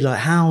 hey, like,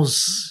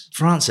 how's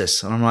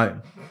Francis? And I'm like,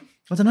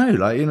 I don't know,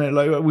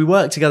 like we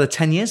worked together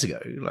 10 years ago.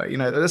 Like,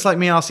 it's like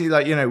me asking,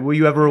 like, were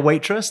you ever a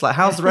waitress? Like,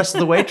 how's the rest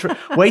of the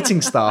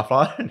waiting staff?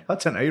 I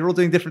don't know. You're all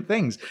doing different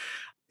things.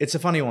 It's a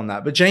funny one,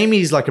 that. But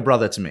Jamie's like a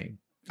brother to me.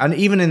 And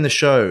even in the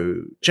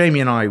show,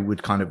 Jamie and I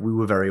we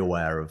were very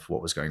aware of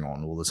what was going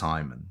on all the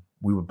time. And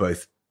we were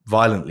both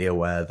violently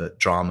aware that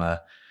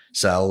drama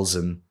sells,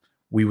 and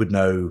we would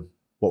know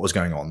what was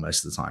going on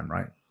most of the time,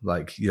 right?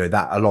 Like,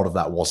 that a lot of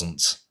that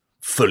wasn't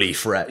fully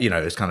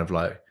it's kind of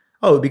like,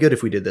 oh, it'd be good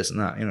if we did this and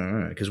that,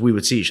 because we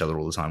would see each other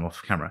all the time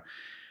off camera.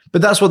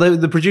 But that's what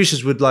the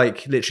producers would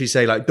like literally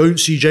say, like, don't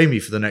see Jamie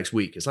for the next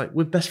week. It's like,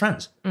 we're best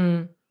friends.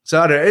 Mm.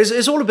 So I don't know.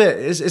 It's all a bit,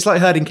 it's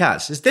like herding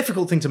cats. It's a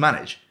difficult thing to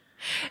manage.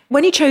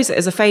 When you chose it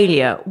as a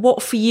failure,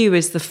 what for you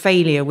is the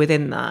failure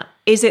within that?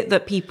 Is it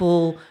that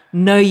people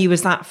know you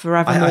as that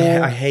forevermore?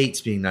 I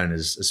hate being known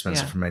as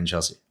Spencer from Made in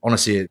Chelsea.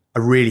 Honestly, I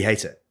really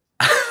hate it.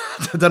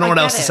 I don't know what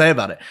else to say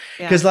about it.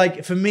 Because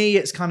like, for me,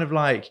 it's kind of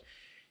like,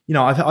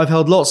 I've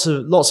held lots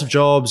of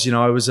jobs.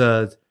 I was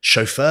a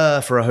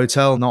chauffeur for a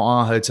hotel, not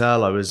our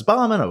hotel. I was a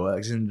barman. I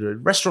worked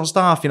in restaurant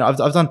staff. I've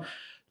done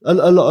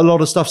a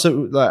lot of stuff.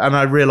 So, and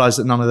I realized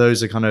that none of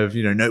those are kind of,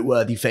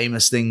 noteworthy,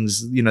 famous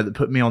things, that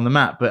put me on the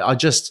map. But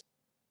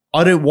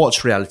I don't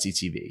watch reality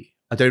TV.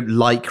 I don't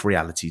like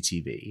reality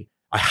TV.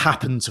 I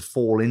happened to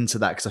fall into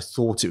that because I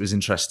thought it was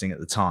interesting at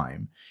the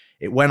time.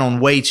 It went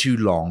on way too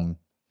long.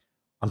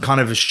 I'm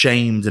kind of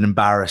ashamed and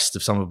embarrassed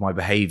of some of my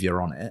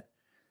behavior on it.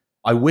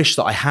 I wish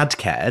that I had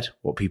cared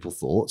what people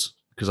thought,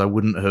 because I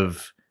wouldn't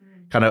have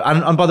kind of,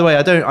 and by the way,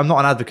 I'm not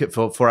an advocate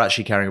for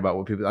actually caring about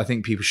what people, I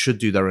think people should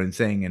do their own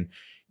thing. And,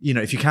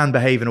 if you can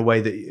behave in a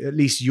way that at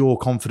least you're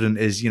confident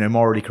is,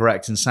 morally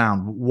correct and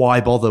sound,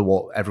 why bother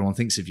what everyone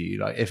thinks of you?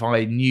 Like, if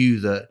I knew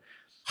that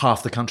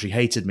half the country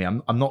hated me,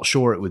 I'm not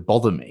sure it would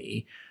bother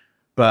me,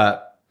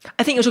 but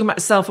I think you're talking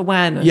about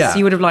self-awareness. Yeah.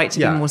 You would have liked to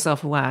be more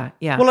self-aware.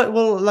 Yeah.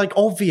 Well,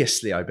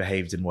 obviously I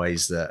behaved in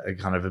ways that are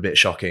kind of a bit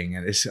shocking,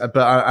 and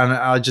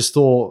I just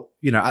thought,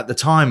 at the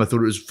time I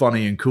thought it was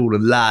funny and cool,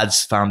 and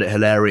lads found it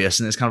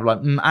hilarious, and it's kind of like,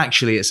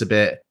 actually it's a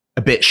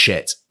bit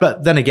shit.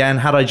 But then again,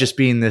 had I just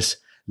been this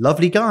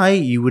lovely guy,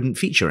 you wouldn't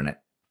feature in it.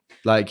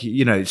 Like,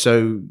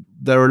 so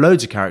there are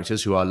loads of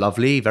characters who are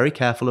lovely, very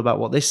careful about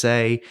what they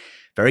say,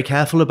 very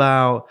careful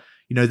about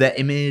their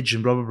image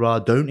and blah, blah, blah.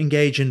 Don't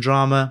engage in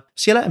drama.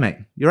 See you later, mate.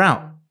 You're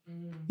out.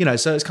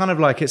 So it's kind of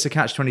like, it's a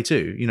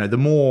catch-22. The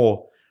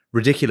more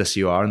ridiculous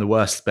you are and the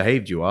worse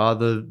behaved you are,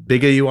 the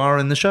bigger you are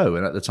in the show.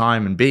 And at the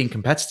time, and being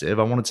competitive,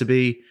 I wanted to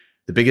be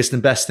the biggest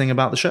and best thing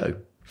about the show.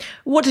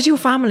 What did your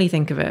family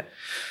think of it?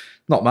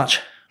 Not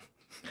much.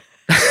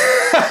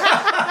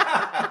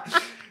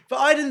 But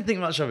I didn't think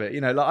much of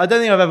it. I don't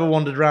think I've ever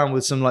wandered around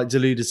with some like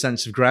deluded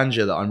sense of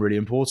grandeur that I'm really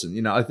important.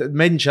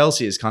 Made in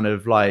Chelsea is kind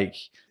of like,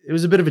 it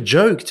was a bit of a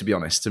joke, to be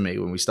honest, to me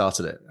when we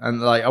started it. And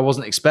like, I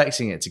wasn't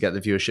expecting it to get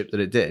the viewership that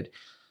it did.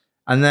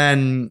 And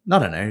then, I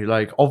don't know,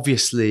 like,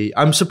 obviously,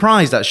 I'm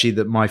surprised actually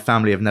that my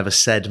family have never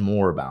said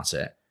more about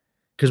it.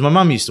 Because my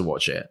mum used to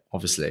watch it,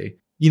 obviously.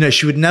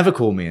 She would never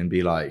call me and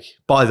be like,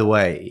 by the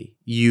way,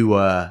 you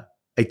were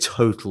a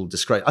total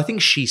disgrace. I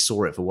think she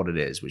saw it for what it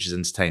is, which is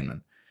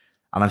entertainment.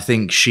 And I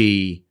think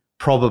she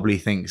probably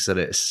thinks that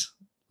it's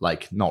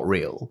like not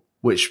real,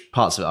 which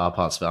parts of it are,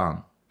 parts of it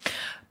aren't.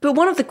 But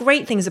one of the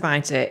great things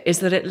about it is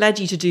that it led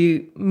you to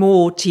do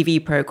more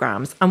TV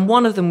programs. And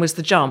one of them was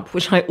The Jump,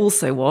 which I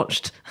also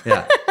watched.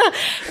 Yeah.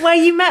 Where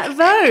you met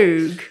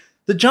Vogue.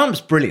 The Jump's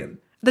brilliant.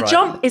 The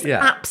Jump is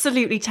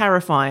absolutely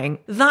terrifying.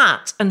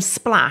 That and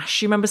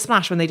Splash. You remember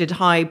Splash when they did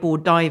high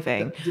board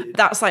diving?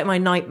 That's like my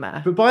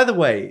nightmare. But by the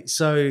way,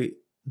 so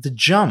The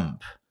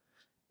Jump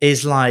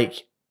is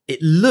like,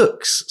 it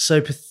looks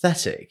so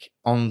pathetic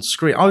on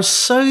screen. I was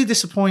so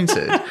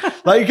disappointed.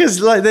 Because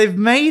they've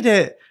made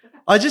it,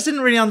 I just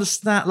didn't really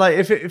understand. Like,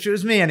 if it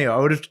was me anyway, I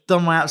would have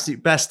done my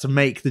absolute best to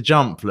make The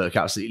Jump look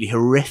absolutely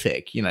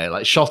horrific,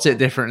 like shot it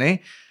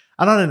differently.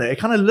 And I don't know, it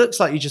kind of looks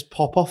like you just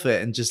pop off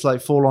it and just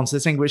like fall onto the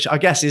thing, which I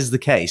guess is the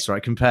case,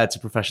 right, compared to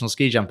professional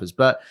ski jumpers.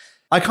 But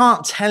I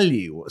can't tell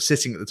you what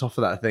sitting at the top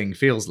of that thing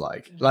feels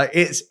like. Like,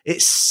 it's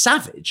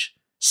savage,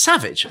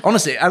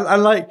 honestly.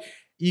 And like,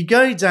 you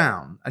go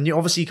down and you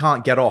obviously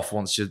can't get off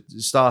once you're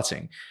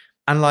starting.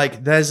 And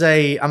like there's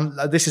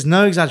this is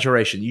no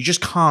exaggeration, you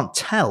just can't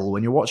tell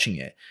when you're watching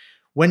it.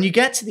 When you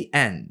get to the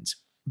end,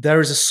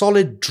 there is a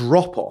solid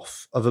drop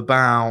off of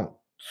about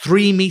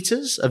 3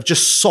 meters of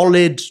just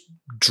solid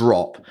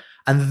drop.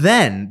 And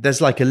then there's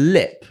like a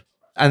lip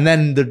and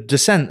then the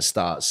descent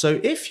starts.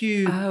 So if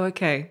you... Oh,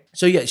 okay.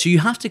 So you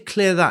have to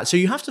clear that. So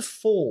you have to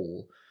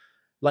fall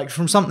like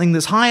from something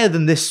that's higher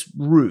than this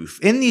roof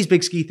in these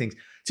big ski things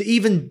to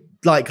even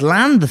like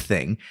land the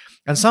thing.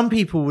 And some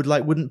people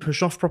wouldn't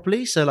push off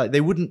properly. So like they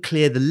wouldn't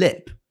clear the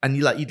lip and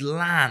you'd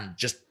land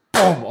just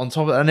boom on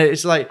top of it. And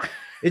it's like...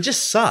 It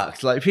just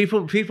sucked. Like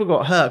people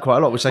got hurt quite a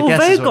lot, which I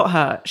guess Vogue got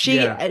hurt.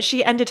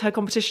 She ended her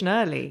competition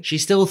early. She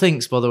still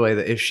thinks, by the way,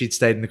 that if she'd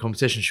stayed in the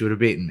competition, she would have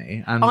beaten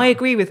me. And I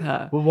agree with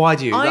her. Well, why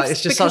do you?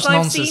 It's just such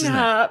nonsense, isn't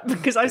it?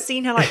 Because I've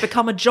seen her like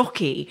become a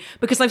jockey.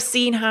 Because I've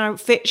seen how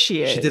fit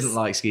she is. She didn't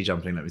like ski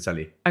jumping, let me tell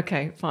you.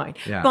 Okay, fine.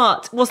 Yeah.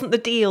 But wasn't the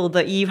deal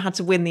that you had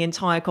to win the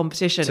entire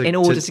competition in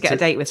order to get a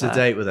date with her? To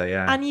date with her,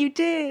 yeah. And you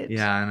did.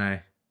 Yeah, I know.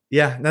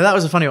 Yeah, no, that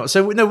was a funny one.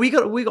 So no, we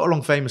got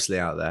along famously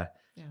out there.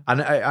 Yeah.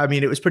 And I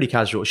mean, it was pretty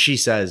casual. She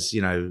says,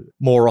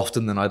 more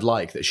often than I'd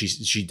like that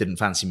she didn't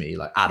fancy me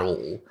like at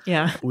all.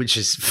 Yeah. Which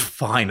is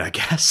fine, I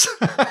guess,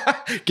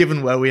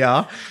 given where we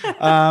are.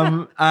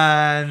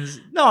 And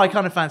no, I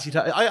kind of fancied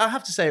her. I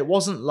have to say, it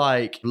wasn't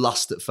like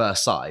lust at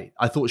first sight.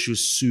 I thought she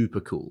was super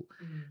cool.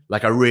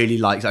 Like I really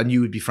liked, I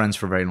knew we'd be friends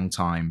for a very long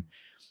time.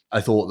 I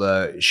thought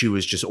that she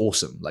was just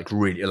awesome, like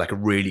really, like a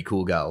really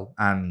cool girl.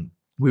 And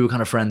we were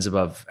kind of friends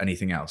above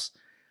anything else.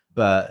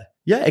 But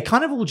yeah, it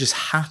kind of all just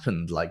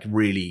happened like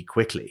really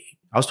quickly.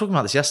 I was talking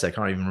about this yesterday. I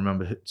can't even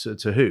remember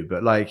to who,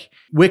 but like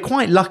we're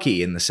quite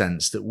lucky in the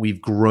sense that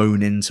we've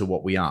grown into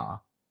what we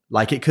are.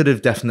 Like it could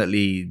have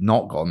definitely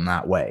not gone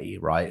that way,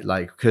 right?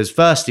 Like, because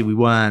firstly, we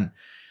weren't,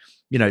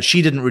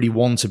 she didn't really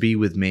want to be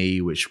with me,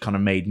 which kind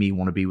of made me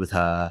want to be with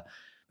her.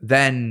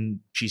 Then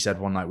she said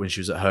one night when she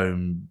was at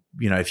home,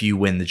 if you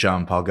win the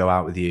jump, I'll go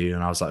out with you.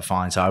 And I was like,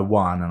 fine. So I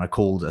won and I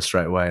called her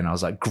straight away and I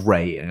was like,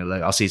 great. And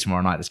like, I'll see you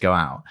tomorrow night. Let's go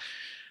out.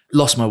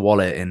 Lost my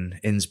wallet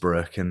in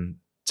Innsbruck and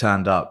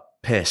turned up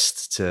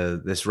pissed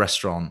to this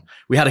restaurant.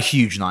 We had a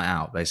huge night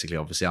out, basically.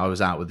 Obviously, I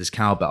was out with this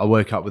cowbell. I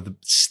woke up with the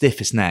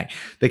stiffest neck.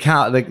 The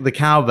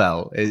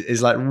cowbell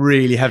is like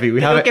really heavy.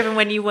 We have it given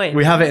when you win.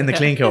 We have it in the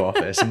Cleanco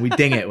office, and we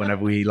ding it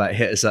whenever we like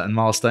hit a certain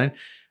milestone.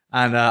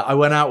 And I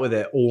went out with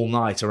it all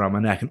night around my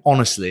neck. And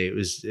honestly, it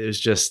was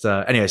just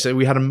anyway. So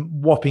we had a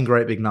whopping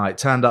great big night.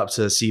 Turned up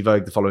to see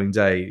Vogue the following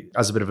day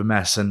as a bit of a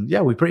mess. And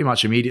yeah, we pretty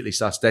much immediately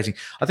started dating.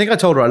 I think I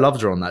told her I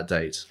loved her on that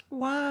date.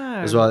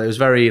 Wow. As well, it was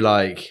very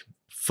like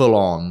full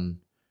on,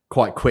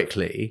 quite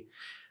quickly.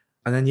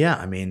 And then yeah,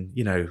 I mean,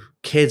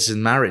 kids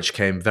and marriage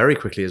came very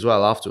quickly as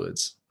well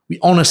afterwards. We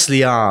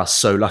honestly are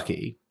so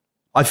lucky.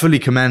 I fully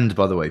commend,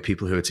 by the way,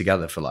 people who are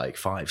together for like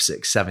 5,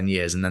 6, 7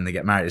 years and then they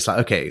get married. It's like,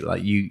 okay,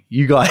 like you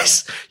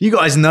guys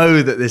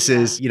know that this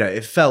is,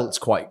 it felt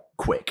quite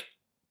quick,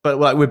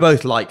 but like we're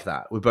both like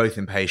that. We're both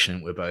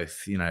impatient. We're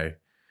both,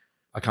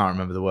 I can't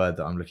remember the word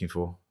that I'm looking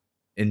for.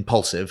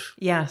 Impulsive.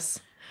 Yes.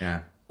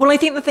 Yeah. Well, I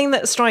think the thing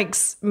that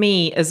strikes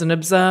me as an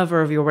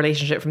observer of your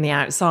relationship from the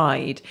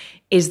outside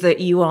is that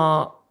you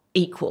are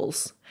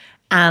equals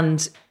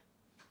and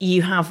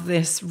you have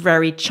this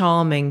very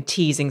charming,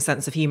 teasing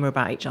sense of humor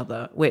about each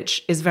other,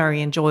 which is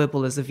very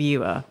enjoyable as a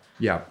viewer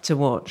to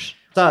watch.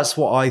 That's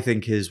what I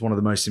think is one of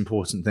the most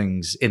important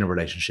things in a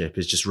relationship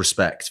is just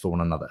respect for one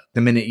another.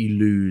 The minute you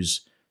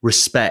lose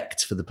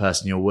respect for the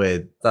person you're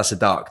with, that's a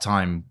dark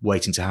time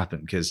waiting to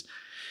happen because,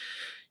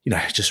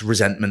 just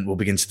resentment will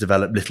begin to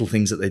develop. Little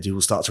things that they do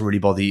will start to really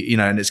bother you,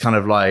 and it's kind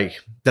of like,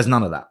 there's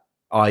none of that.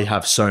 I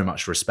have so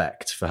much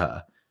respect for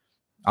her.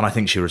 And I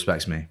think she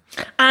respects me.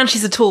 And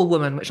she's a tall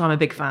woman, which I'm a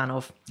big fan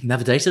of.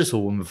 Never dated a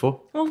tall woman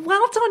before.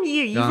 Well done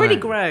you. You've really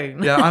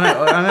grown. Yeah,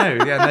 I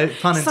know. Yeah,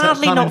 no,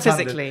 sadly not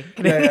physically.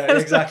 Yeah,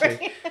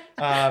 exactly.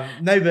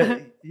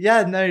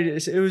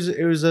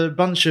 It was a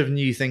bunch of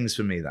new things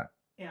for me. That.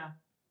 Yeah.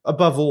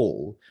 Above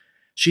all,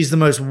 she's the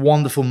most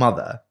wonderful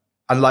mother.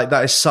 And like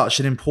that is such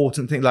an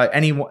important thing. Like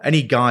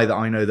any guy that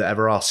I know that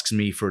ever asks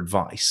me for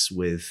advice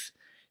with,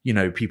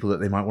 people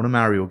that they might want to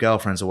marry or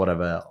girlfriends or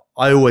whatever,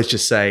 I always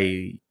just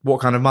say,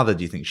 what kind of mother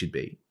do you think she'd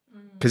be?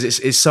 Because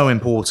it's so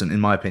important, in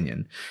my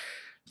opinion.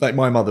 Like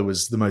my mother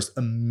was the most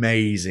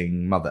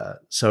amazing mother.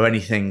 So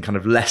anything kind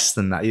of less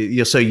than that,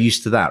 you're so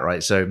used to that,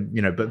 right? So,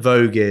 but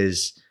Vogue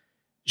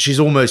she's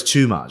almost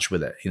too much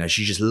with it.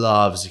 She just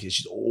loves,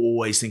 she's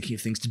always thinking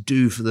of things to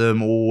do for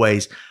them,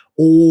 always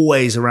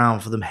around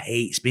for them,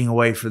 hates being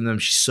away from them.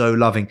 She's so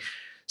loving.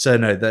 So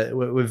no,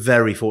 we're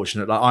very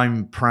fortunate. Like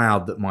I'm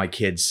proud that my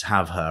kids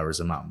have her as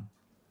a mum.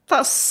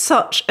 That's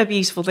such a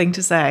beautiful thing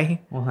to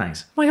say. Well,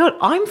 thanks. My God,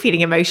 I'm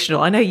feeling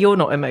emotional. I know you're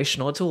not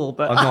emotional at all,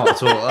 but... I'm not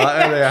at all.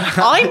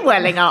 I'm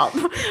welling up.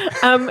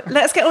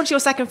 Let's get on to your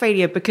second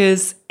failure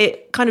because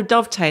it kind of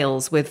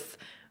dovetails with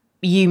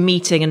you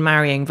meeting and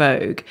marrying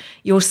Vogue.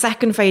 Your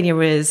second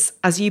failure is,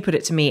 as you put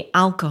it to me,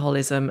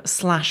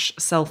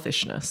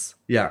 alcoholism/selfishness.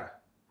 Yeah.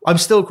 I'm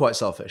still quite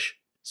selfish.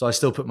 So I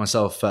still put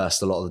myself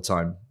first a lot of the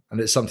time. And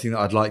it's something that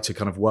I'd like to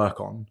kind of work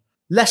on.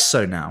 Less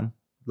so now.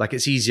 Like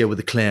it's easier with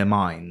a clear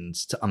mind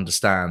to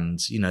understand,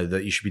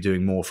 that you should be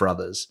doing more for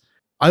others.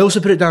 I also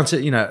put it down to,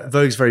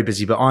 Vogue's very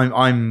busy, but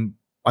I'm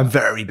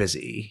very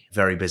busy,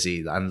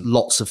 and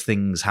lots of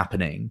things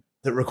happening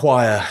that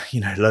require,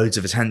 loads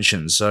of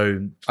attention.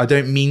 So I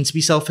don't mean to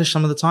be selfish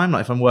some of the time.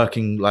 Like if I'm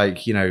working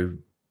like,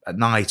 at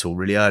night or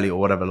really early or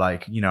whatever,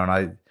 like, and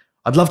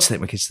I'd love to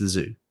take my kids to the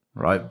zoo,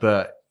 right?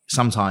 But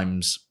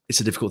sometimes it's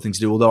a difficult thing to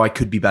do, although I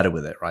could be better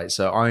with it, right?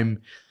 So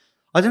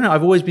I don't know,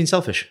 I've always been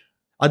selfish.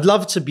 I'd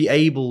love to be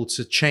able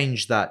to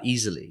change that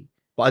easily,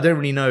 but I don't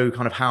really know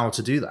kind of how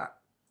to do that.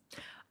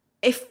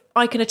 If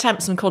I can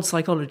attempt some COD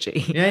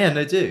psychology. Yeah,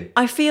 no, do.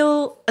 I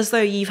feel as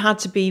though you've had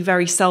to be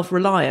very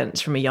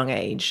self-reliant from a young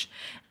age.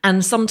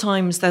 And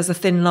sometimes there's a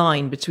thin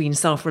line between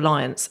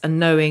self-reliance and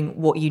knowing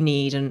what you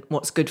need and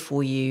what's good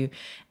for you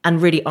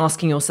and really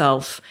asking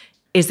yourself,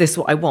 is this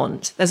what I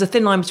want? There's a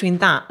thin line between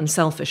that and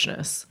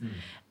selfishness.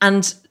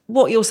 And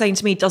what you're saying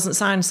to me doesn't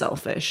sound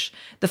selfish.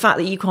 The fact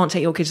that you can't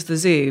take your kids to the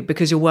zoo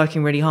because you're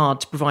working really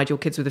hard to provide your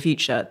kids with a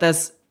future,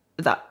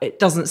 it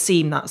doesn't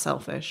seem that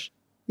selfish.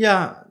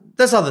 Yeah,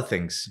 there's other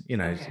things,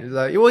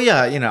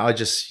 I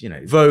just,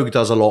 Vogue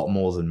does a lot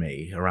more than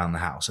me around the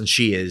house, and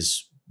she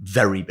is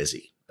very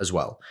busy as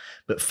well,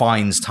 but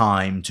finds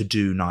time to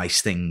do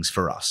nice things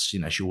for us.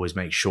 She always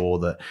makes sure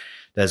that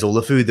there's all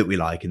the food that we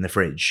like in the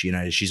fridge.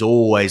 She's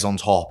always on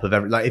top of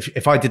every, like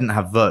if I didn't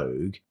have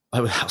Vogue, I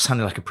was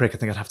sounding like a prick. I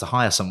think I'd have to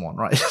hire someone,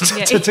 right?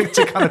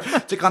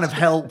 to kind of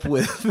help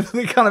with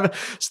the kind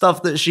of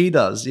stuff that she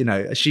does.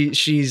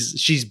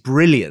 She's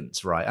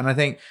brilliant, right? And I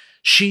think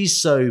she's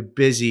so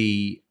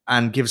busy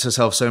and gives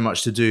herself so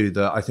much to do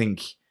that I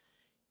think,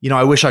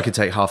 I wish I could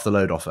take half the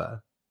load off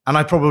her. And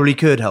I probably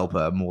could help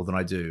her more than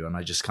I do. And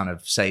I just kind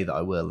of say that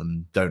I will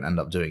and don't end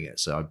up doing it.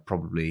 So I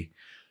probably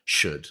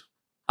should.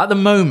 At the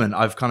moment,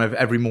 I've kind of,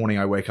 every morning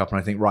I wake up and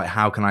I think, right,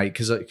 how can I,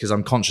 because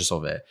I'm conscious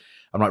of it.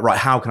 I'm like, right,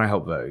 how can I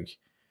help Vogue?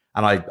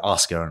 And I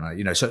ask her,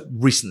 and so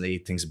recently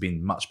things have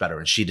been much better,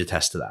 and she'd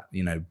attest to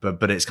that,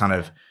 but it's kind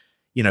of,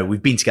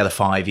 we've been together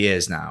 5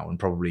 years now, and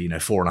probably,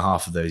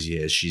 4.5 of those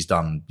years she's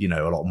done, a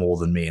lot more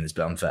than me, and it's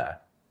been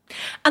unfair.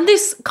 And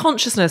this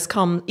consciousness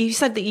you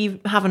said that you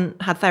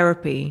haven't had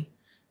therapy.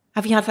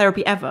 Have you had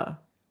therapy ever?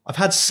 I've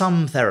had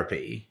some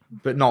therapy,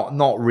 but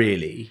not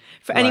really.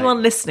 For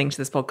anyone listening to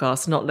this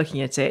podcast, not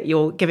looking at it,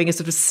 you're giving a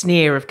sort of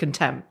sneer of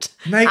contempt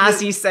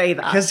as you say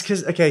that.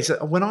 Okay, so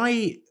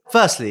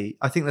firstly,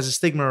 I think there's a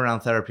stigma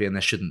around therapy, and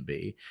there shouldn't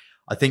be.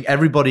 I think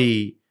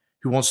everybody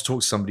who wants to talk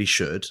to somebody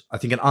should. I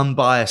think an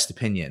unbiased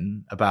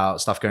opinion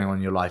about stuff going on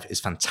in your life is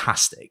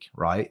fantastic,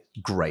 right?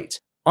 Great.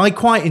 I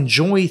quite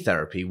enjoy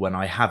therapy when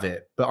I have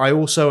it, but I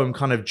also am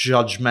kind of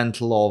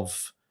judgmental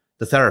of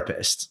the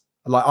therapist.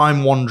 Like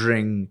I'm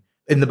wondering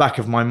in the back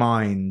of my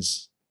mind,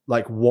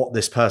 like what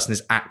this person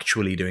is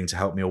actually doing to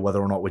help me, or whether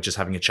or not we're just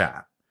having a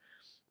chat,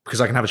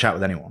 because I can have a chat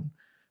with anyone.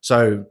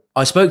 So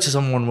I spoke to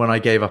someone when I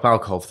gave up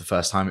alcohol for the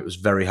first time. It was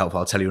very helpful.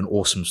 I'll tell you an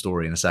awesome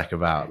story in a sec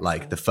about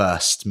like the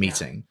first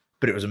meeting,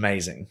 but it was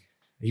amazing.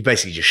 He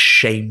basically just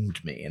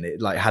shamed me, and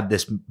it like had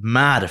this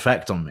mad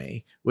effect on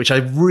me, which I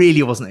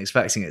really wasn't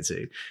expecting it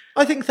to.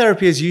 I think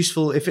therapy is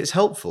useful if it's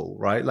helpful,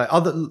 right?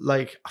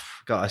 God,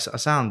 I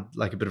sound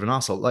like a bit of an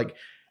arsehole. Like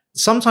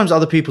sometimes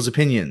other people's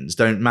opinions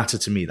don't matter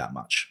to me that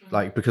much,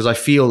 like because I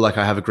feel like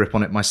I have a grip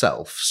on it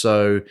myself.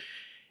 So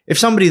if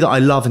somebody that I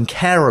love and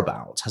care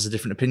about has a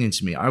different opinion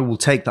to me, I will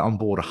take that on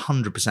board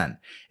 100%.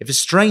 If a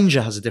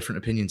stranger has a different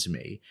opinion to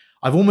me,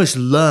 I've almost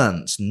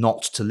learned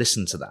not to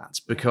listen to that,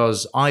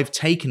 because I've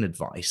taken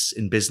advice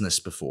in business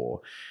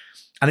before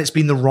and it's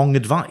been the wrong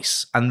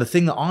advice. And the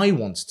thing that I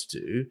wanted to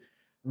do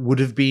would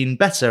have been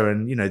better.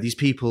 And, these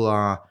people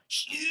are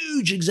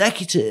huge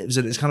executives,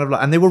 and it's kind of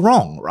like, and they were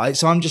wrong, right?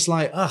 So I'm just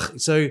like, ugh.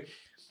 So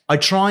I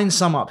try and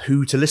sum up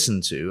who to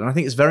listen to. And I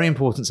think it's very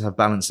important to have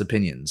balanced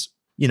opinions.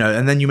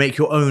 And then you make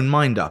your own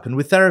mind up. And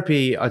with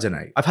therapy, I don't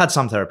know. I've had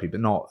some therapy,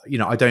 but not,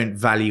 I don't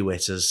value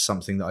it as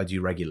something that I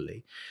do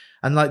regularly.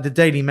 And like the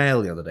Daily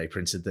Mail the other day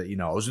printed that,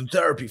 I was in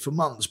therapy for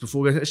months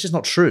before. It's just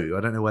not true.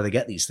 I don't know where they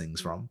get these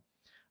things from.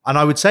 And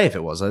I would say if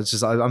it was,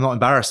 I'm not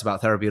embarrassed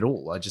about therapy at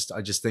all. I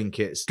just think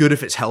it's good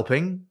if it's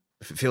helping.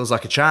 If it feels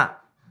like a chat,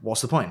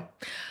 what's the point?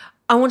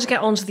 I want to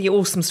get on to the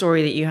awesome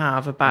story that you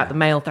have about the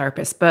male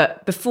therapist.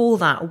 But before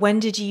that, when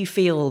did you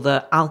feel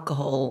that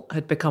alcohol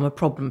had become a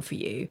problem for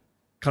you?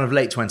 Kind of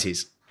late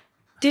 20s.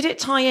 Did it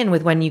tie in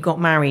with when you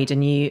got married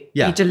and you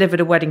delivered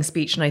a wedding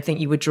speech and I think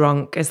you were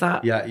drunk? Is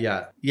that?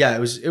 Yeah. It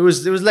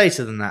was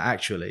later than that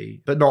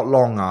actually, but not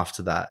long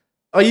after that.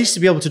 I used to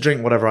be able to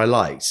drink whatever I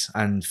liked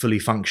and fully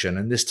function.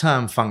 And this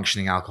term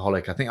functioning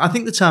alcoholic, I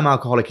think the term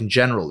alcoholic in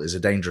general is a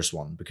dangerous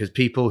one, because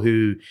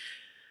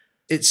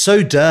it's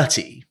so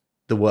dirty,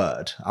 the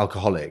word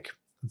alcoholic,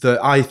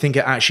 that I think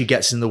it actually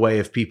gets in the way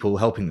of people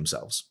helping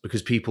themselves,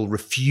 because people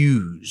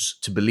refuse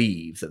to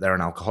believe that they're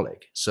an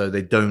alcoholic. So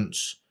they don't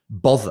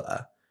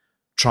bother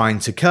trying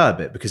to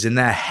curb it, because in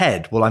their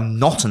head, well, I'm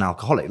not an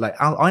alcoholic. Like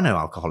I know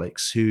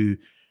alcoholics who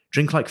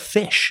drink like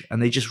fish, and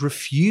they just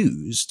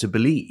refuse to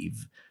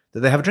believe that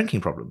they have a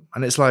drinking problem.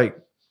 And it's like,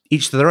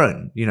 each to their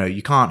own.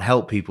 You can't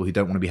help people who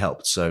don't want to be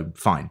helped. So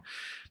fine.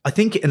 I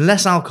think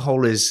unless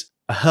alcohol is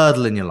a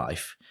hurdle in your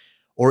life,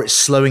 or it's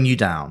slowing you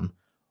down,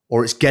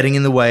 or it's getting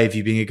in the way of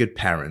you being a good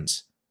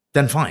parent,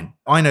 then fine.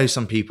 I know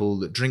some people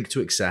that drink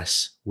to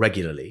excess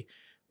regularly,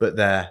 but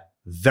they're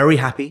very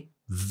happy,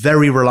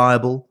 very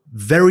reliable,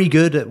 very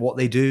good at what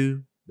they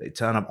do. They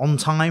turn up on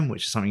time,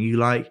 which is something you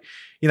like,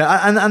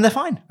 and they're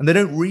fine. And they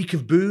don't reek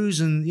of booze,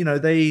 and,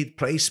 they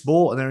play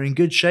sport and they're in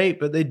good shape,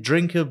 but they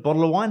drink a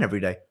bottle of wine every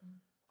day.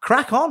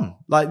 Crack on.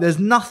 Like, there's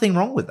nothing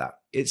wrong with that.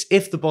 It's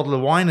if the bottle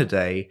of wine a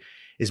day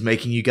is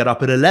making you get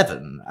up at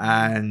 11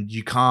 and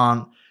you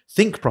can't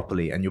think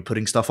properly and you're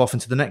putting stuff off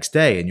into the next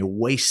day and you're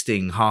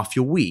wasting half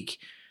your week.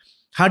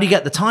 How do you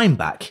get the time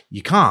back?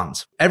 You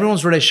can't.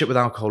 Everyone's relationship with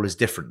alcohol is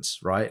different,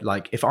 right?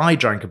 Like, if I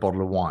drank a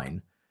bottle of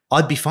wine,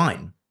 I'd be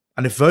fine.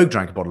 And if Vogue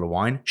drank a bottle of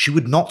wine, she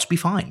would not be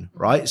fine,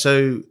 right?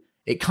 So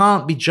it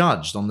can't be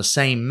judged on the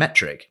same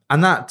metric.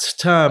 And that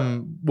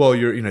term, the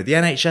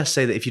NHS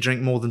say that if you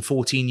drink more than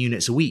 14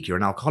 units a week, you're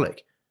an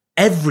alcoholic.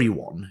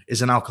 Everyone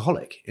is an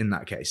alcoholic in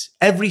that case.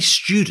 Every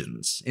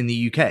student in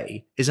the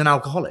UK is an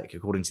alcoholic,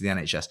 according to the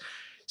NHS.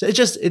 So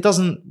it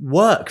doesn't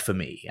work for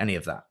me, any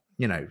of that,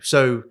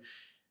 So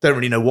don't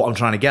really know what I'm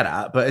trying to get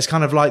at, but it's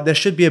kind of like there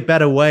should be a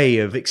better way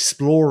of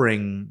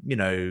exploring,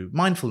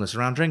 mindfulness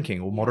around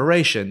drinking or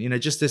moderation,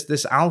 just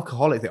this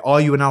alcoholic thing.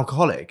 Are you an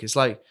alcoholic? It's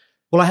like,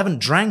 well, I haven't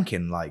drank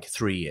in like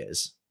 3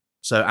 years.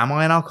 So am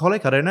I an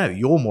alcoholic? I don't know.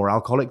 You're more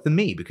alcoholic than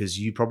me because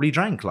you probably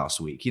drank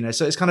last week,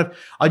 So it's kind of,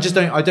 I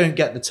don't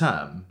get the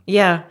term.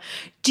 Yeah.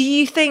 Do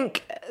you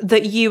think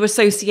that you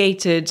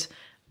associated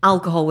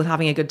alcohol with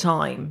having a good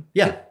time?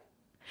 Yeah,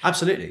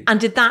 absolutely. And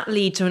did that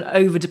lead to an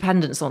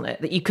over-dependence on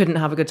it, that you couldn't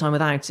have a good time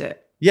without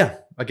it? Yeah,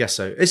 I guess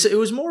so. It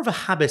was more of a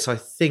habit, I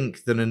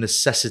think, than a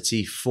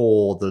necessity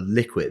for the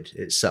liquid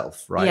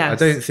itself, right?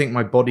 Yes. I don't think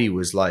my body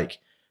was like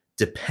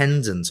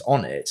dependent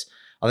on it.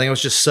 I think I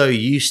was just so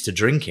used to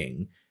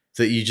drinking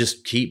that you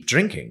just keep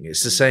drinking.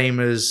 It's the same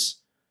as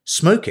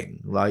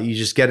smoking. Like, you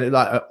just get it.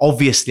 Like,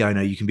 obviously, I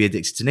know you can be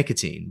addicted to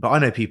nicotine, but I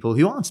know people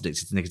who aren't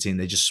addicted to nicotine.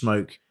 They just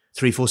smoke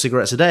 3-4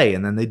 cigarettes a day,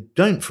 and then they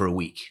don't for a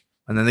week.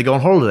 And then they go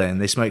on holiday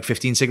and they smoke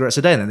 15 cigarettes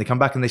a day, and then they come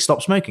back and they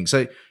stop smoking.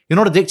 So you're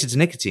not addicted to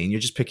nicotine. You're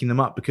just picking them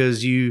up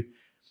because you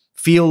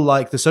feel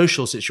like the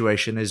social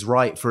situation is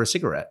right for a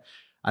cigarette.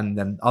 And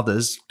then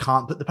others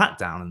can't put the pack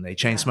down and they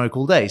chain smoke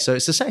all day. So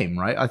it's the same,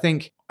 right? I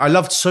think I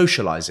loved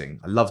socializing.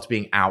 I loved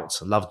being out.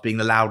 I loved being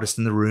the loudest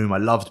in the room. I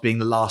loved being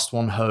the last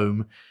one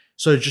home.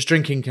 So just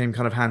drinking came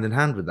kind of hand in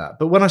hand with that.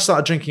 But when I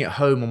started drinking at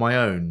home on my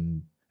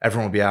own,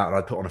 everyone would be out and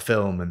I'd put on a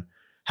film and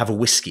have a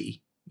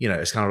whiskey.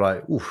 It's kind of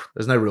like, oof,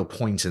 there's no real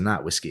point in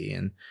that whiskey.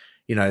 And,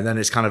 then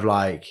it's kind of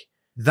like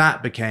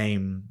that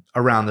became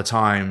around the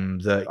time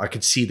that I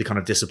could see the kind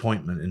of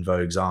disappointment in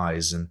Vogue's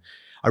eyes. And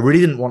I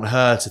really didn't want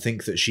her to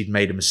think that she'd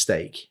made a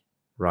mistake,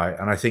 right?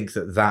 And I think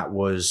that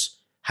was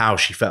how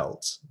she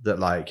felt, that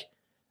like,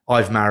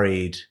 I've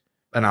married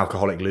an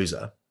alcoholic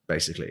loser,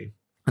 basically.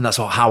 And that's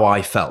how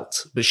I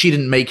felt. But she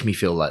didn't make me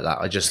feel like that.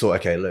 I just thought,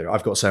 okay, look,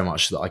 I've got so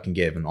much that I can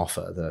give and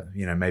offer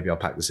that, maybe I'll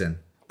pack this in.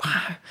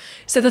 Wow.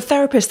 So the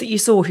therapist that you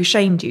saw who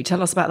shamed you,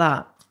 tell us about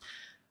that.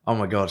 Oh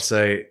my God.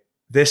 So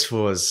this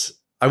was,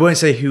 I won't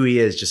say who he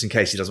is just in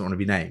case he doesn't want to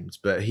be named,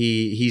 but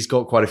he's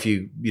got quite a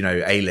few,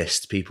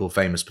 A-list people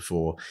famous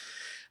before.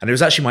 And it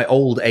was actually my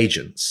old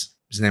agent.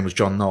 His name was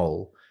John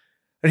Knoll.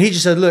 And he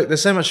just said, look,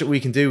 there's so much that we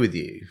can do with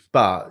you,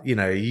 but,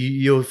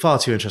 you're far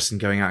too interested in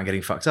going out and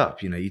getting fucked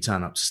up. You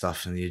turn up to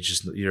stuff and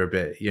you're a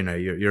bit,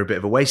 you're a bit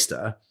of a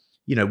waster.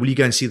 Will you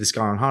go and see this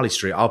guy on Harley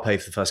Street? I'll pay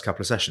for the first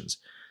couple of sessions.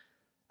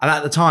 And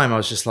at the time I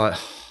was just like,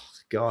 oh,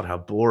 God, how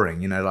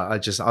boring. I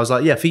was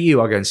like, yeah, for you,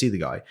 I'll go and see the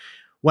guy.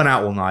 Went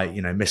out all night,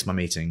 missed my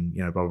meeting,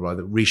 blah, blah,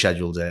 blah,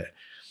 rescheduled it.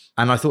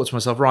 And I thought to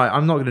myself, right,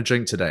 I'm not going to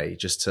drink today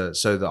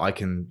so that I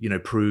can,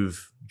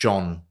 prove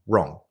John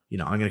wrong.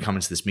 I'm going to come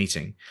into this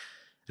meeting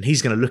and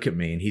he's going to look at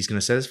me and he's going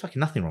to say, there's fucking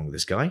nothing wrong with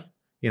this guy.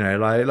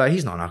 Like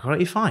he's not an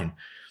alcoholic, he's fine.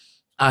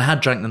 I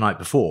had drank the night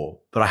before,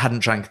 but I hadn't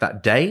drank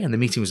that day. And the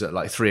meeting was at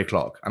like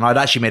 3:00. And I'd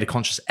actually made a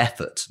conscious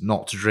effort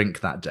not to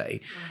drink that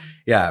day.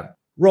 Yeah.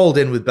 Rolled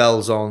in with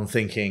bells on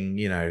thinking,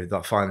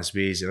 that fine, this will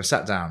be easy. And I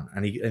sat down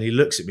and he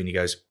looks at me and he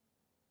goes,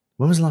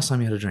 when was the last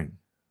time you had a drink?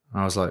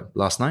 And I was like,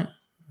 last night.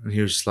 And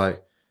he was just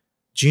like,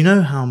 do you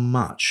know how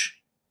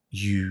much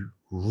you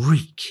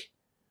reek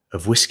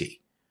of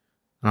whiskey?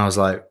 And I was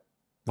like,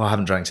 well, I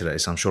haven't drank today,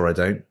 so I'm sure I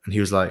don't. And he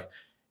was like,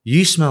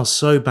 you smell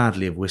so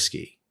badly of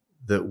whiskey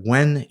that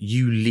when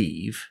you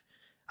leave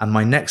and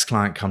my next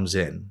client comes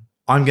in,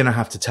 I'm going to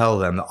have to tell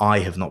them that I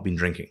have not been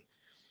drinking.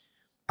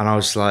 And I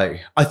was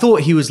like, I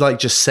thought he was like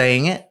just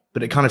saying it,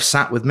 but it kind of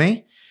sat with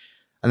me.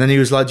 And then he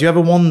was like, do you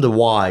ever wonder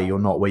why you're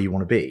not where you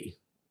want to be?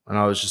 And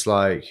I was just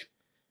like,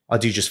 I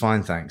do just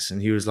fine, thanks.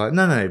 And he was like,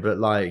 no, but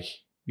like,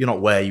 you're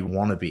not where you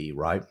want to be,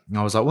 right? And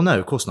I was like, well, no,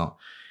 of course not.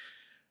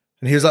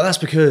 And he was like, that's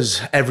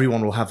because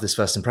everyone will have this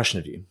first impression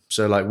of you.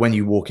 So like when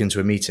you walk into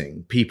a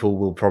meeting, people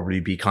will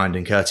probably be kind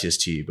and courteous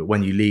to you. But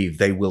when you leave,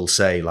 they will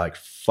say like,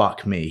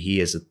 fuck me,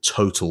 he is a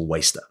total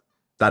waster.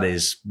 That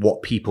is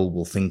what people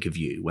will think of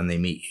you when they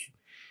meet you.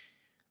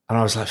 And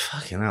I was like,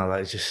 fucking hell,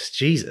 like, just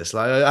Jesus.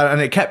 Like, and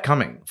it kept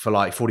coming for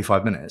like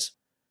 45 minutes.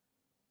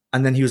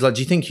 And then he was like,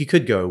 do you think you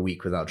could go a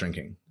week without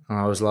drinking? And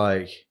I was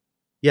like,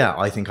 yeah,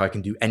 I think I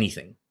can do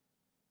anything.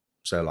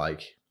 So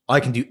like, I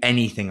can do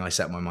anything I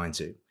set my mind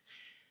to.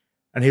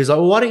 And he was like,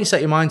 well, why don't you set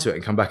your mind to it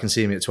and come back and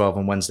see me at 12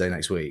 on Wednesday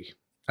next week?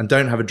 And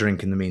don't have a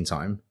drink in the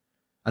meantime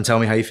and tell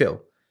me how you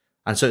feel.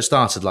 And so it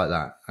started like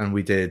that. And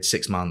we did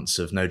 6 months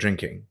of no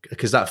drinking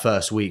because that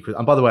first week,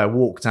 and by the way, I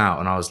walked out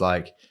and I was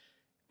like,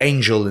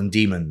 angel and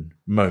demon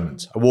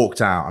moment. I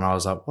walked out and I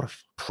was like, what a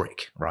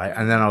prick, right?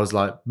 And then I was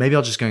like, maybe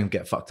I'll just go and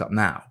get fucked up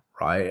now,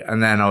 right?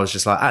 And then I was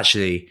just like,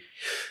 actually,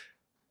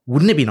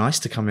 wouldn't it be nice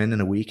to come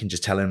in a week and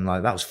just tell him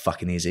like, that was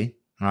fucking easy,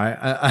 right?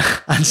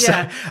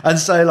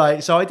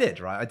 So I did,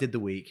 right? I did the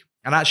week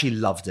and I actually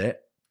loved it.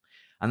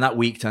 And that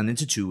week turned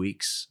into 2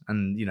 weeks.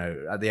 And, you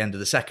know, at the end of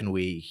the second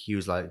week, he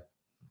was like,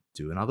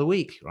 do another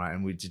week, right?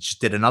 And we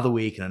just did another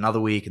week and another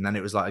week. And then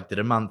it was like, I did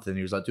a month and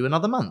he was like, do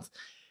another month.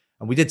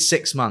 And we did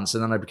 6 months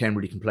and then I became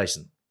really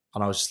complacent.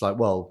 And I was just like,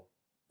 well,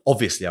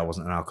 obviously I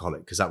wasn't an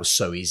alcoholic because that was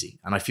so easy.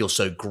 And I feel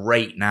so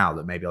great now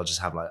that maybe I'll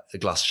just have like a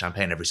glass of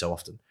champagne every so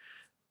often.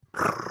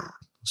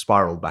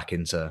 Spiraled back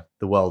into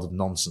the world of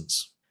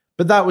nonsense.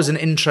 But that was an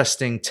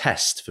interesting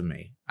test for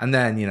me. And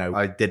then, you know,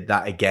 I did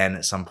that again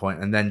at some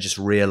point and then just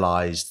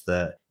realized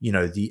that, you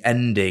know, the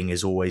ending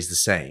is always the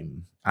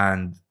same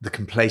and the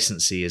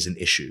complacency is an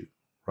issue,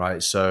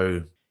 right?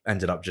 So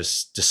ended up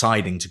just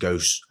deciding to go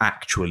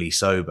actually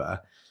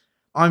sober.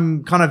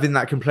 I'm kind of in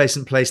that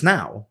complacent place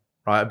now,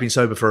 right? I've been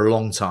sober for a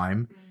long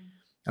time.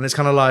 And it's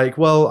kind of like,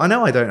 well, I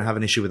know I don't have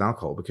an issue with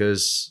alcohol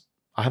because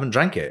I haven't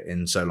drank it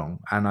in so long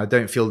and I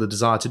don't feel the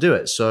desire to do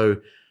it. So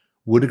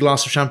would a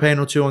glass of champagne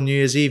or two on New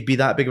Year's Eve be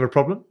that big of a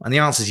problem? And the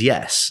answer is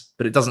yes,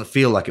 but it doesn't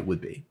feel like it would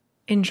be.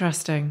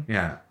 Interesting.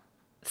 Yeah.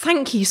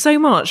 Thank you so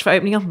much for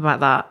opening up about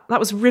that. That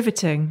was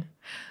riveting.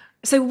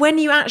 So when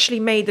you actually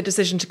made the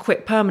decision to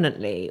quit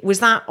permanently, was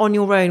that on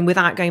your own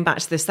without going back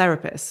to this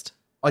therapist?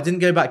 I didn't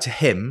go back to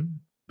him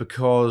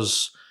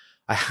because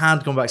I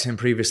had gone back to him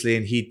previously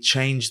and he'd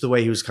changed the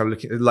way he was kind of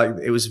looking. Like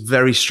it was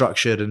very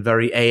structured and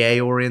very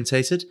AA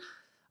orientated.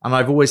 And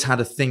I've always had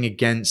a thing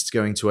against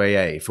going to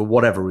AA for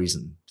whatever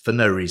reason, for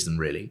no reason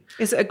really.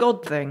 Is it a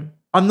God thing?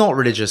 I'm not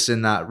religious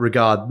in that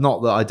regard.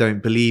 Not that I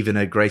don't believe in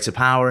a greater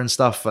power and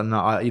stuff. And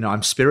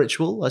I'm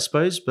spiritual, I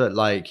suppose, but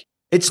like,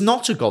 it's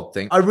not a God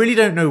thing. I really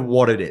don't know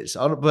what it is.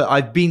 But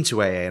I've been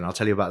to AA and I'll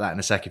tell you about that in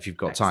a sec if you've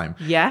got time.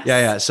 Yes.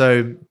 Yeah.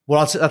 So, well,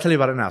 I'll tell you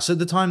about it now. So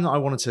the time that I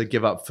wanted to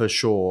give up for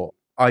sure,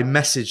 I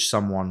messaged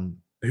someone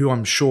who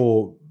I'm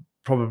sure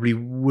probably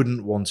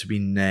wouldn't want to be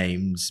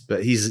named,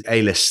 but he's an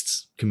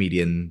A-list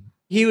comedian.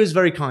 He was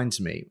very kind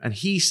to me and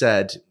he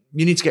said,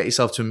 you need to get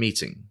yourself to a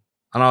meeting.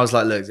 And I was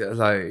like, look,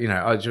 like, you know,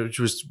 I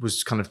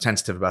was kind of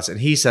tentative about it.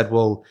 And he said,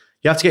 well,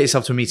 you have to get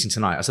yourself to a meeting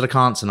tonight. I said, I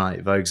can't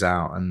tonight. Vogue's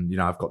out and, you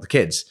know, I've got the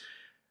kids.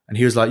 And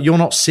he was like, you're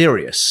not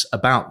serious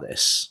about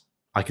this.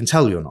 I can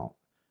tell you're not.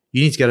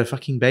 You need to get a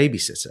fucking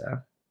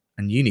babysitter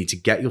and you need to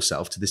get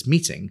yourself to this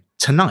meeting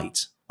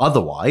tonight.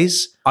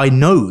 Otherwise, I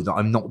know that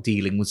I'm not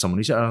dealing with someone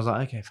who's... I was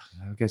like, okay,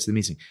 I'll go to the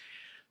meeting.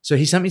 So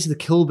he sent me to the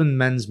Kilburn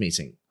men's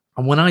meeting.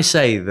 And when I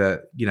say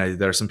that, you know,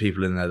 there are some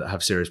people in there that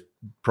have serious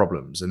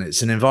problems and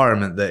it's an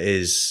environment that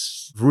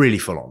is really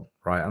full on,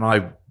 right? And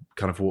I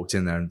kind of walked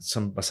in there and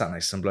I sat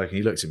next to some bloke and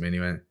he looked at me and he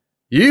went,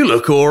 you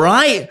look all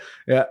right.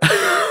 Yeah.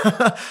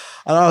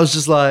 And I was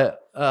just like,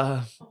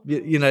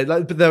 you know,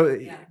 like, but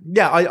there,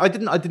 I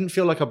didn't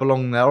feel like I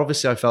belonged there.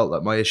 Obviously I felt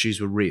that my issues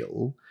were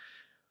real.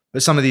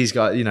 But some of these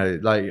guys, you know,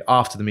 like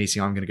after the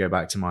meeting, I'm going to go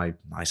back to my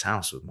nice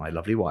house with my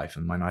lovely wife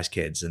and my nice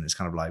kids. And it's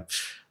kind of like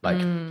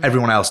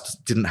everyone else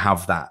didn't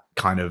have that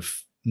kind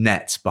of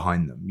net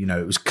behind them. You know,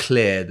 it was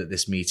clear that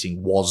this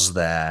meeting was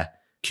their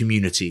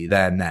community,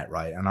 their net,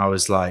 right? And I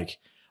was like,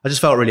 I just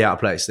felt really out of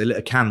place. They lit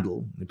a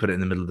candle, they put it in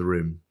the middle of the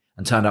room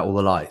and turned out all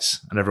the lights.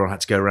 And everyone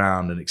had to go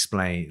around and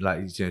explain,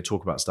 like, you know,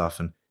 talk about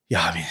stuff. And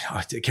yeah, I mean,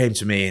 it came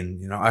to me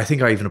and, you know, I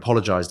think I even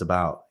apologized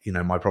about, you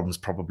know, my problems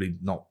probably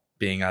not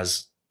being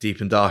as deep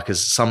and dark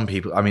as some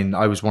people. I mean,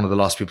 I was one of the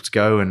last people to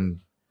go, and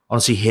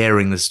honestly,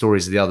 hearing the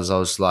stories of the others, I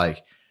was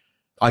like,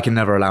 I can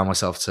never allow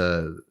myself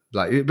to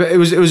like. But it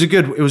was a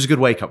good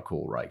wake up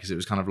call, right? Because it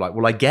was kind of like,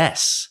 well, I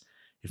guess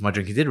if my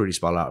drinking did really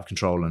spiral out of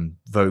control, and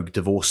Vogue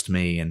divorced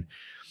me, and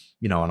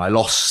you know, and I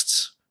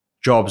lost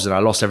jobs and I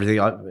lost everything,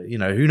 you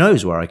know, who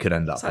knows where I could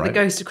end up? It's like right? the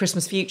Ghost of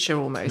Christmas Future,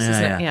 almost,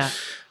 isn't it? Yeah.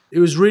 It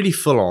was really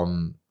full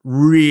on,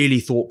 really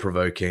thought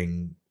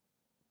provoking,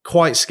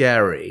 quite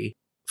scary.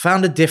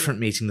 Found a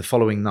different meeting the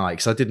following night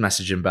because I did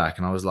message him back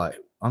and I was like,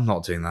 I'm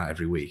not doing that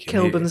every week.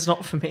 Kilburn's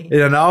not for me.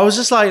 You know, I was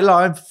just like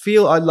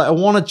I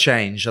want to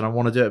change and I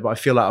want to do it, but I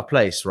feel out of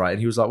place, right? And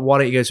he was like, why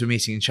don't you go to a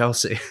meeting in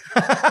Chelsea?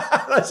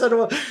 I said,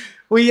 well,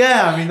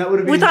 yeah, I mean, that would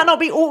have been... Would that not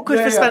be awkward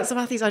for Spencer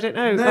Matthews? I don't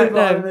know.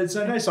 No.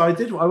 So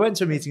I went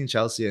to a meeting in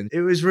Chelsea and it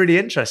was really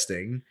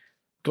interesting.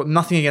 Got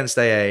nothing against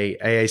AA.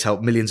 AA's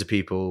helped millions of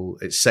people.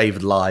 It's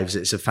saved lives.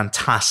 It's a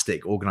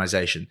fantastic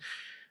organization,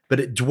 but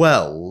it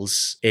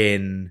dwells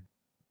in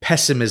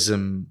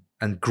pessimism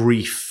and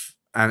grief,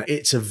 and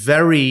it's a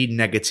very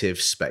negative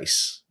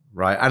space,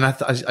 right? And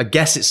I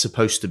guess it's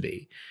supposed to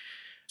be.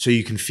 So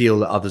you can feel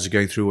that others are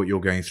going through what you're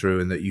going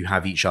through and that you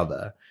have each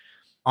other.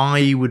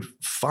 I would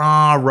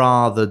far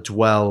rather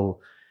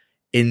dwell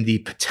in the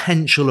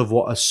potential of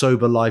what a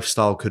sober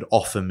lifestyle could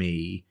offer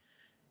me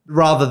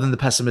rather than the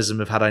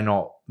pessimism of had I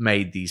not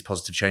made these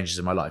positive changes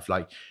in my life.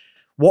 Like,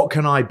 what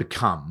can I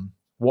become?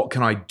 What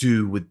can I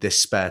do with this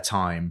spare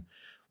time?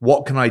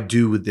 What can I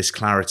do with this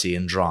clarity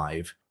and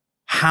drive?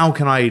 How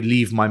can I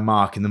leave my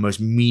mark in the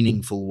most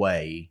meaningful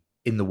way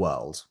in the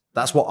world?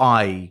 That's what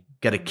I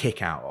get a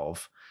kick out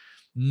of,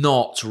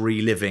 not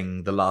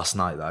reliving the last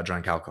night that I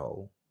drank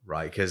alcohol,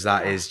 right? Because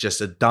that is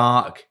just a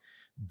dark,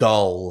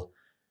 dull,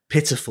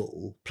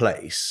 pitiful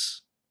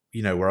place,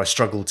 you know, where I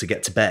struggled to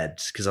get to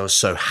bed because I was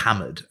so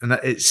hammered. And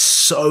it's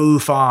so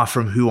far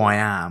from who I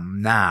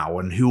am now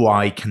and who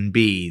I can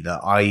be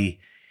that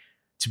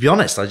to be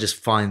honest, I just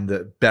find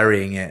that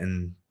burying it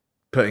and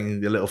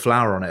putting a little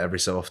flower on it every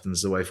so often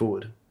is the way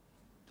forward.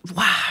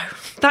 Wow.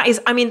 That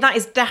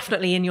is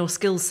definitely in your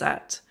skill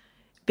set,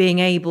 being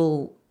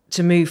able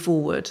to move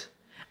forward,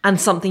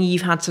 and something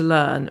you've had to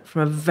learn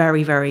from a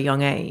very, very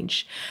young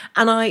age.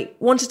 And I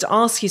wanted to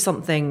ask you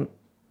something.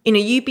 You know,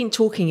 you've been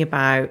talking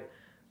about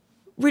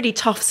really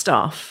tough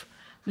stuff,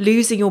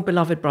 losing your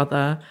beloved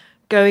brother,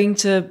 going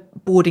to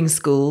boarding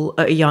school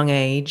at a young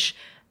age,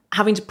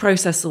 having to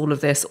process all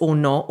of this or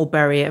not, or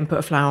bury it and put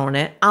a flower on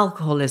it,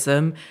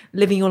 alcoholism,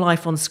 living your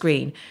life on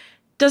screen.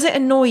 Does it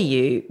annoy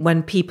you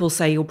when people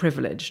say you're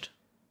privileged?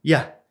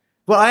 Yeah.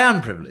 Well, I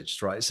am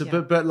privileged, right? So,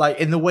 Yeah. but like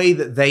in the way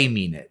that they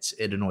mean it,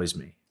 it annoys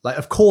me. Like,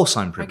 of course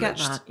I'm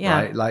privileged, I get that,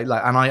 yeah. right?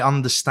 Like, and I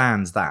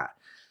understand that.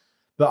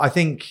 But I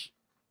think,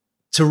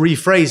 to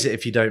rephrase it,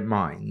 if you don't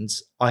mind,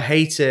 I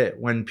hate it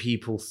when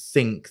people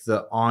think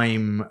that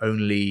I'm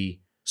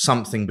only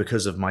something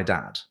because of my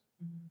dad.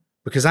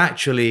 Because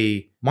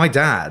actually, my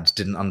dad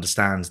didn't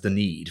understand the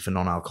need for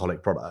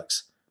non-alcoholic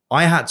products.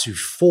 I had to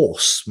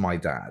force my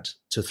dad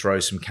to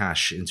throw some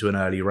cash into an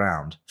early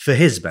round for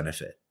his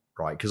benefit,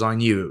 right? Because I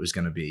knew it was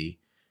going to be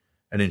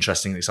an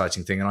interesting,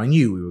 exciting thing. And I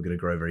knew we were going to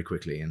grow very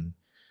quickly. And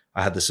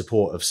I had the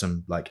support of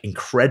some like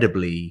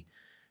incredibly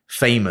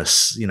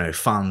famous, you know,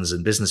 funds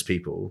and business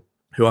people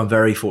who I'm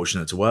very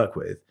fortunate to work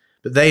with.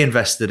 But they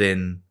invested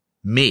in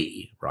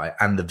me, right?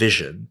 And the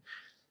vision.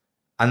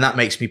 And that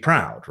makes me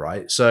proud,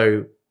 right?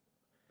 So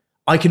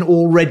I can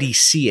already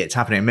see it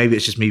happening. Maybe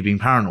it's just me being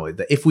paranoid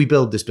that if we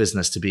build this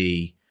business to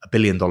be $1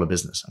 billion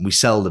business and we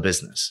sell the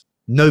business,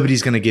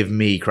 nobody's going to give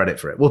me credit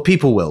for it. Well,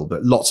 people will,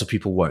 but lots of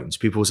people won't.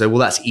 People will say, well,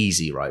 that's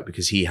easy, right?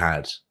 Because he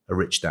had a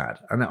rich dad.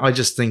 And I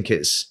just think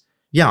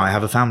I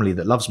have a family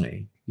that loves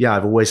me. Yeah,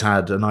 I've always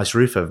had a nice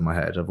roof over my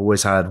head. I've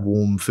always had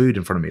warm food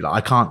in front of me. Like,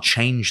 I can't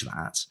change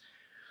that.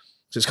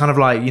 So it's kind of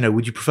like, you know,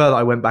 would you prefer that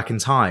I went back in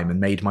time and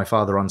made my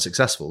father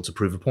unsuccessful to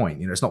prove a point?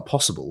 You know, it's not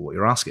possible what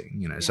you're asking,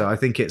 you know. Yeah. So I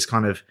think it's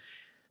kind of,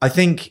 I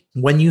think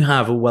when you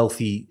have a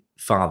wealthy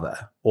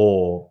father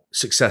or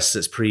success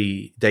that's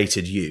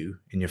predated you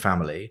in your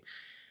family,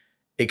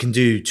 it can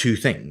do two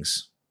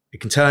things.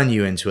 It can turn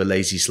you into a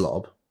lazy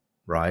slob,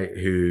 right?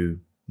 Who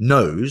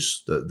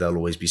knows that there'll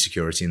always be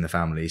security in the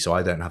family, so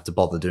I don't have to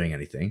bother doing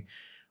anything.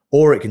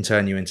 Or it can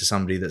turn you into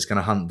somebody that's going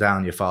to hunt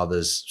down your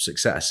father's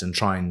success and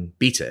try and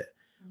beat it.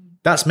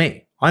 That's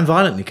me. I'm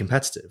violently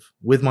competitive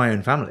with my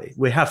own family.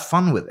 We have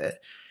fun with it.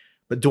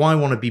 But do I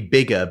want to be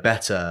bigger,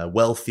 better,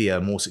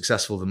 wealthier, more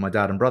successful than my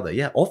dad and brother?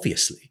 Yeah,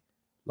 obviously.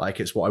 Like,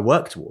 it's what I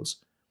work towards.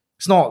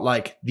 It's not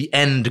like the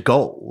end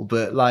goal,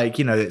 but like,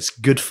 you know, it's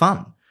good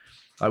fun.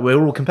 Like,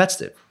 we're all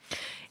competitive.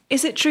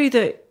 Is it true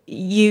that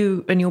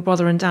you and your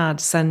brother and dad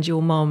send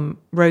your mum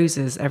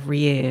roses every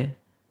year?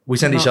 We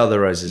send each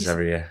other roses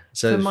every year.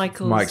 So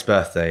for Mike's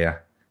birthday, yeah.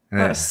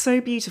 That's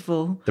so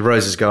beautiful. The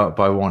roses go up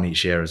by one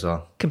each year as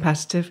well.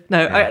 Competitive.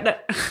 No, yeah. no.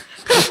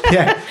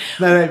 Yeah.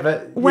 No,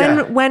 but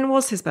when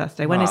was his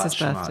birthday? When is his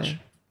birthday? March.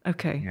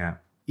 Okay. Yeah.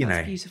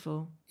 That's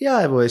beautiful.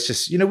 Yeah, well, it's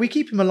just, you know, we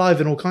keep him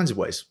alive in all kinds of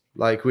ways.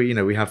 Like, we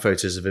have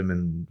photos of him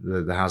in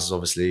the houses,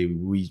 obviously.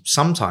 We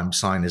sometimes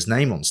sign his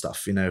name on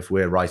stuff. You know, if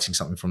we're writing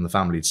something from the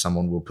family to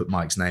someone, we'll put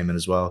Mike's name in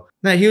as well.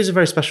 No, he was a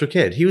very special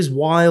kid. He was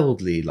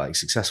wildly, like,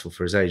 successful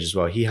for his age as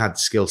well. He had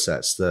skill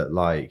sets that,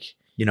 like,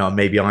 you know,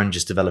 maybe I'm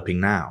just developing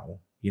now,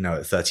 you know,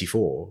 at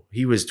 34.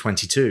 He was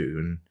 22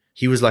 and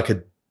he was like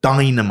a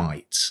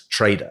dynamite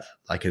trader,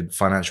 like a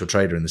financial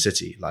trader in the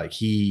city. Like,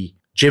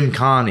 Jim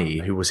Carney,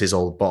 who was his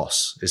old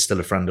boss, is still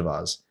a friend of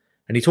ours.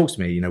 And he talks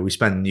to me, you know, we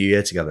spend New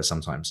Year together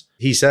sometimes.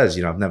 He says,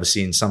 you know, I've never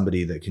seen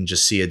somebody that can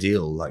just see a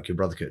deal like your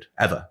brother could,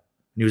 ever.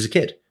 And he was a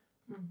kid.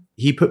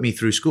 He put me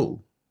through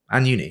school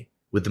and uni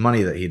with the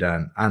money that he'd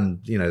earned. And,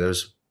 you know, there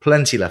was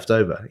plenty left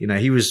over. You know,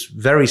 he was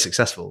very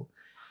successful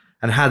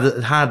and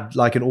had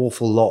like an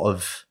awful lot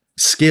of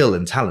skill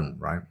and talent,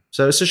 right?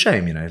 So it's a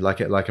shame, you know, like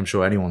I'm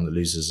sure anyone that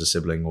loses a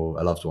sibling or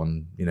a loved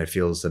one, you know,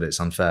 feels that it's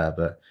unfair.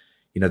 But,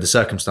 you know, the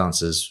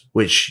circumstances,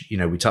 which, you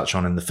know, we touch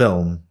on in the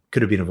film,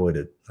 could have been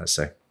avoided, let's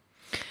say.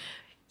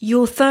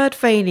 Your third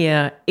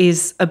failure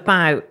is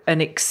about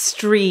an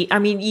extreme. I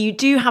mean, you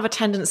do have a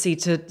tendency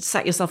to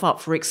set yourself up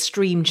for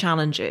extreme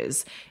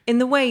challenges in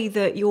the way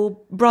that your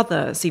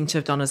brother seemed to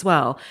have done as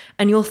well.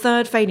 And your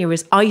third failure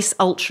is Ice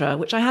Ultra,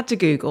 which I had to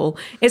Google.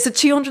 It's a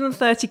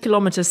 230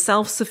 kilometer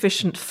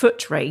self-sufficient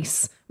foot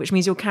race, which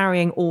means you're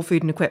carrying all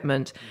food and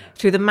equipment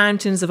through the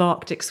mountains of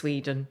Arctic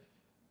Sweden.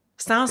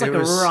 Sounds like a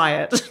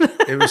riot.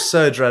 It was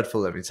so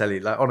dreadful, let me tell you.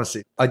 Like,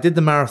 honestly, I did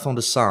the Marathon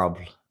des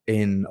Sables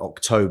in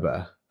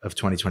October of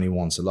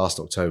 2021, so last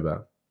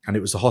October, and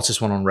it was the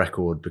hottest one on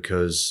record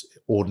because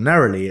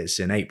ordinarily it's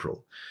in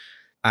April,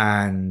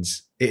 and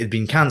it had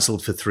been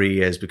cancelled for 3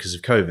 years because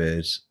of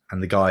COVID,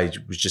 and the guy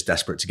was just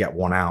desperate to get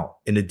one out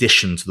in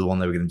addition to the one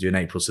they were going to do in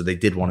April, so they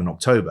did one in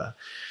October,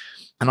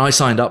 and I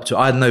signed up to it.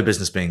 I had no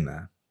business being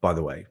there, by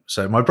the way,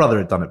 so my brother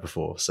had done it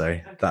before, so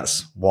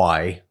that's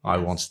why I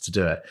wanted to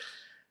do it.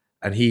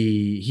 And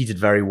he did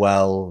very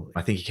well.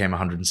 I think he came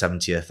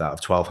 170th out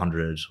of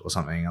 1,200 or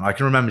something. And I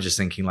can remember just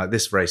thinking, like,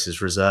 this race is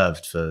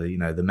reserved for, you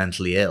know, the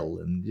mentally ill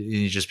and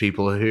just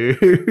people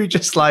who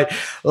just like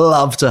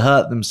love to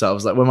hurt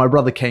themselves. Like when my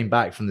brother came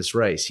back from this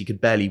race, he could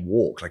barely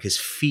walk. Like his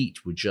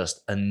feet were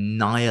just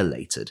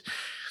annihilated.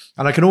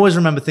 And I can always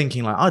remember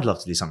thinking, like, I'd love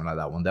to do something like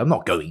that one day. I'm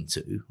not going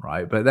to,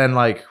 right? But then,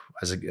 like,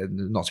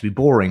 not to be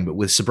boring, but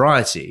with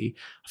sobriety,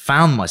 I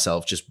found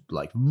myself just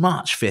like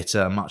much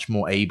fitter, much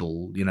more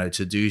able, you know,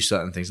 to do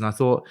certain things. And I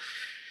thought,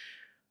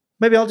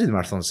 maybe I'll do the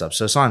marathon stuff.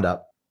 So I signed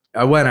up.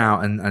 I went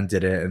out and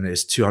did it. And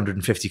it's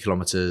 250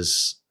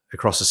 kilometers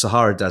across the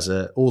Sahara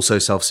Desert, also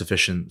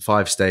self-sufficient,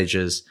 5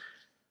 stages,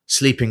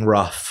 sleeping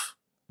rough,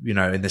 you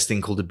know, in this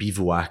thing called a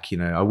bivouac. You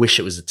know, I wish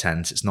it was a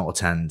tent. It's not a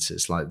tent.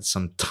 It's like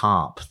some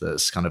tarp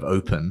that's kind of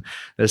open.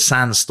 There's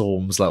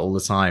sandstorms like all the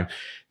time.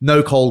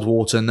 No cold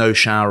water, no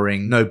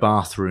showering, no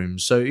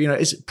bathrooms. So, you know,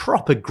 it's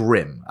proper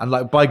grim. And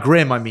like by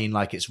grim, I mean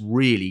like it's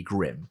really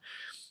grim.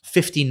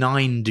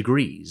 59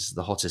 degrees,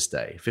 the hottest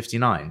day,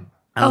 59.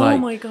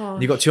 And my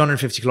God. You got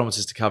 250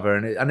 kilometers to cover.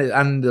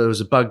 And there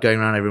was a bug going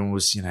around. Everyone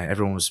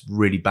was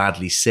really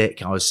badly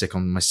sick. I was sick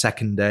on my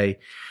second day.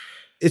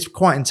 It's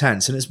quite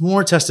intense, and it's more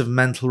a test of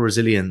mental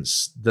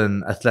resilience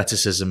than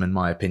athleticism, in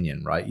my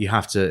opinion, right? You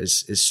have to,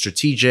 it's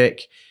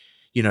strategic.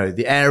 You know,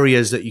 the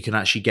areas that you can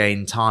actually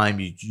gain time,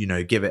 you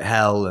know, give it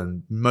hell.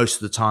 And most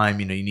of the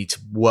time, you know, you need to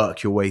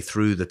work your way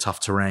through the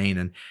tough terrain,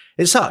 and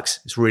it sucks.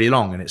 It's really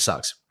long and it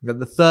sucks. But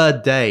the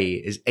third day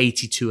is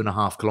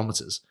 82.5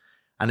 kilometers.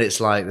 And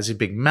it's like, there's a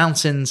big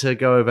mountain to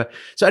go over.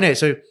 So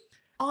anyway,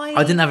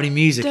 I didn't have any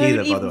music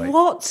either, by the way.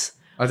 What?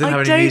 I didn't have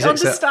any music. I don't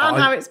understand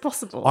how it's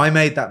possible. I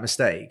made that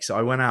mistake. So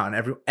I went out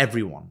and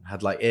everyone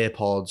had like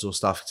AirPods or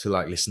stuff to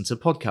like listen to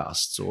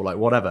podcasts or like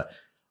whatever.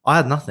 I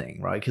had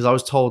nothing, right? Because I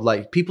was told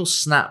like people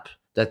snap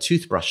their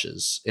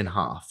toothbrushes in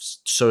half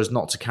so as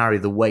not to carry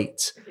the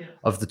weight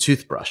of the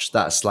toothbrush.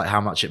 That's like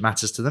how much it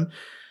matters to them.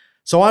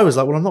 So I was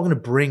like, well, I'm not going to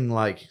bring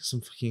like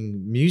some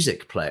fucking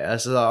music player,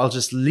 so I'll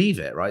just leave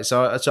it, right?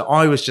 So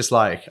I was just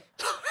like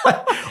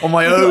on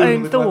my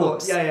own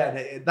thoughts.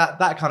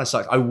 That kind of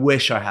sucks. I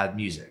wish I had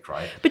music,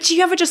 right? But do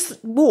you ever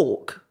just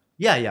walk?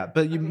 Yeah,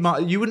 but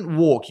you wouldn't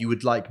walk. You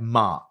would like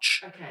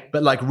march. Okay.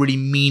 But like really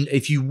mean.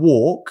 If you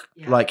walk,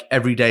 like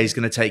every day is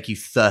going to take you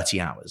 30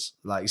 hours.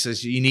 Like so,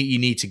 you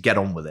need to get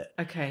on with it.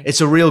 Okay.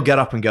 It's a real get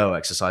up and go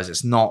exercise.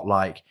 It's not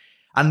like.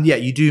 And yeah,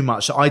 you do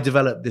much. So I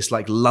developed this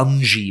like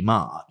lungy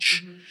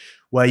march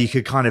where you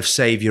could kind of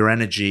save your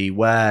energy,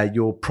 where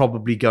you're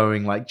probably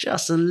going like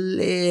just a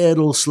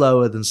little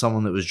slower than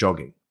someone that was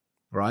jogging,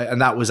 right? And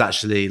that was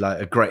actually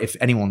like a great, if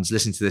anyone's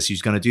listening to this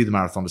who's going to do the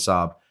Marathon des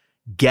Sables,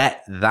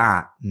 get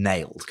that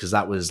nailed, because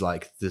that was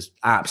like the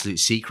absolute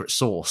secret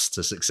sauce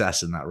to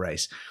success in that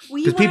race.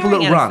 Because people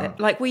that run,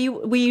 like were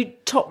you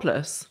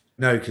topless?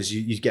 No, because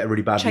you get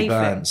really badly Chafing.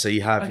 burnt. So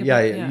you have,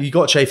 yeah, you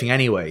got chafing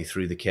anyway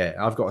through the kit.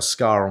 I've got a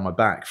scar on my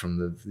back from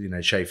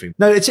the chafing.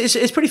 No,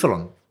 it's pretty full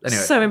on.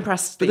 Anyway, so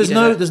impressed. But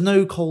there's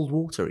no cold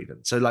water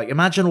even. So like,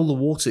 imagine all the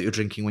water that you're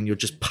drinking when you're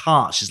just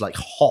parched is like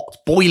hot,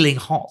 boiling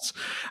hot,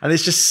 and it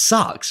just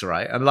sucks,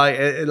 right? And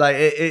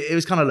it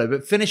was kind of low.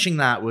 But finishing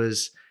that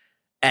was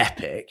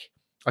epic.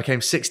 I came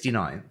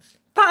 69th.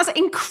 That's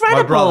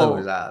incredible. My brother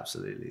was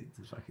absolutely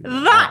fucking.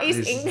 That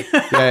is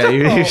incredible. Yeah,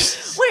 he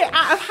was, wait,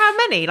 out of how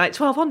many? Like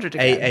 1,200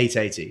 again?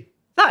 880.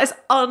 That is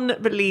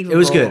unbelievable. It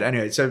was good.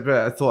 Anyway, so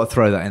I thought I'd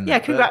throw that in there. Yeah,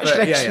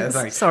 congratulations.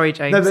 Thanks. Sorry,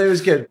 James. No, but it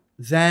was good.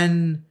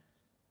 Then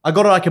I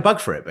got like a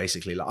bug for it,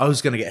 basically. Like I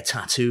was going to get a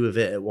tattoo of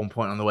it at one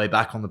point on the way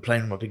back on the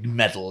plane with my big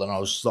medal, and I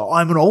was like,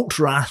 I'm an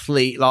ultra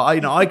athlete.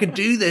 Like, I could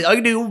do this. I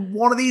could do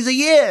one of these a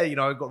year.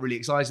 I got really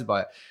excited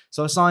by it.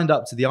 So I signed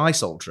up to the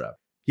Ice Ultra.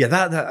 Yeah,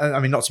 that I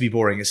mean, not to be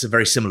boring, it's a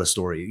very similar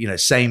story.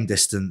 Same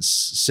distance,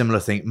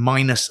 similar thing,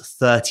 minus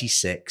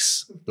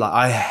 36. Like,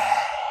 I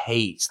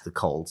hate the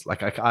cold.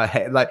 Like, I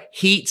hate, like,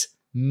 heat,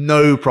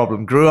 no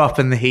problem. Grew up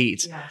in the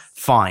heat,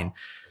 fine.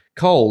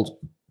 Cold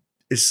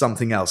is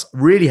something else.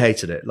 Really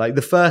hated it. Like,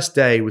 the first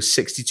day was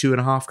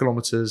 62.5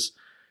 kilometers.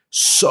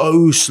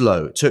 So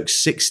slow. It took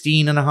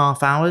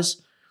 16.5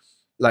 hours.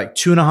 like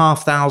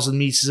 2,500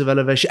 meters of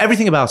elevation.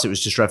 Everything about it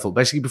was just dreadful.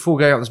 Basically, before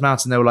going up this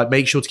mountain, they were like,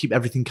 make sure to keep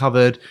everything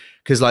covered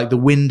because like the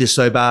wind is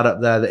so bad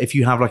up there that if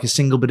you have like a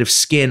single bit of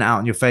skin out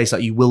on your face,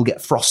 like you will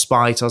get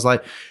frostbite. I was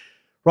like,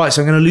 right,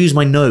 so I'm going to lose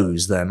my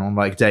nose then on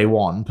like day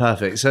one.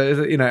 Perfect.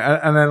 So, you know,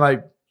 and then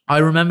like, I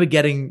remember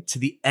getting to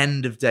the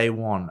end of day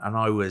one and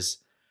I was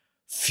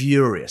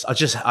furious.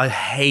 I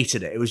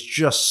hated it. It was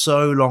just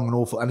so long and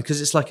awful. And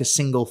because it's like a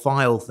single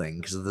file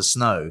thing because of the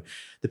snow,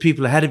 the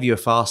people ahead of you are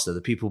faster.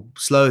 The people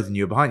slower than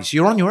you are behind you. So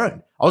you're on your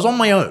own. I was on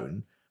my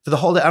own for the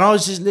whole day. And I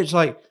was just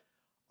literally like,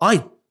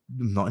 I'm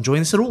not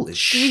enjoying this at all. It's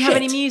shit. Did you have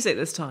any music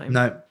this time?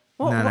 No.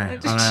 No,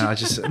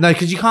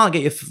 because you can't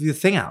get your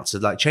thing out to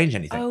like change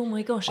anything. Oh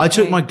my gosh. I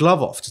took my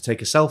glove off to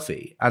take a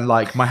selfie and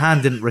like my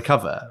hand didn't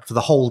recover for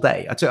the whole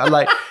day.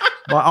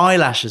 My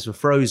eyelashes were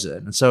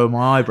frozen and so were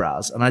my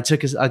eyebrows. And I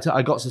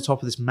got to the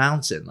top of this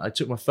mountain. I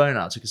took my phone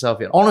out, took a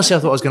selfie. And honestly, I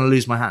thought I was going to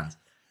lose my hand.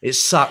 It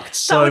sucked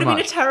so much. That would have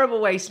been a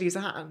terrible way to lose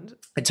a hand.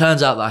 It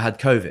turns out that I had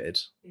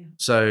COVID. Yeah.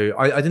 So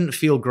I didn't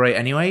feel great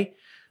anyway.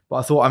 But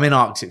I thought I'm in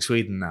Arctic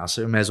Sweden now,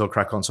 so I may as well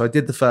crack on. So I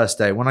did the first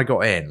day. When I got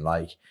in,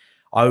 like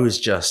I was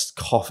just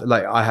coughing.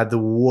 Like I had the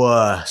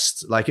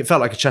worst, like it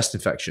felt like a chest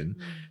infection.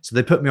 So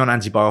they put me on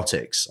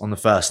antibiotics on the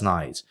first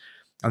night.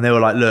 And they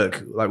were like,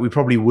 look, like we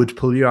probably would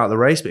pull you out of the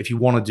race, but if you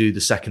want to do the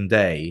second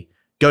day,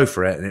 go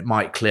for it and it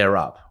might clear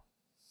up.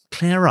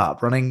 Clear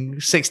up, running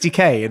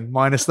 60K in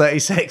minus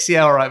 36.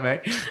 Yeah, all right,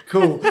 mate.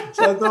 Cool.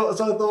 So I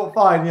thought,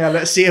 fine, yeah,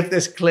 let's see if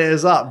this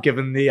clears up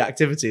given the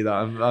activity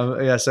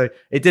that so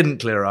it didn't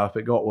clear up.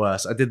 It got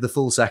worse. I did the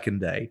full second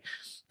day,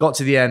 got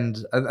to the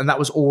end, and that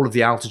was all of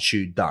the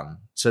altitude done.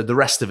 So the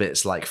rest of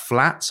it's like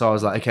flat. So I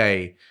was like,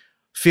 okay,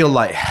 feel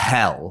like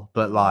hell,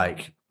 but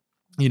like,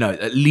 you know,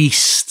 at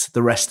least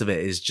the rest of it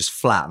is just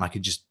flat and I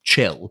could just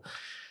chill.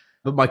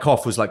 But my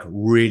cough was like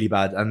really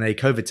bad and they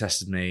COVID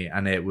tested me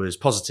and it was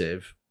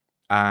positive.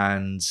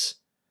 And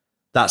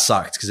that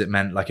sucked because it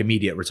meant like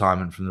immediate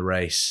retirement from the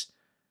race.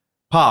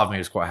 Part of me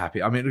was quite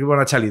happy. I mean, when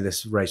I tell you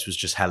this race was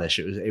just hellish,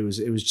 it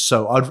was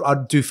so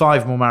I'd do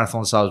 5 more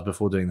marathon stars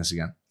before doing this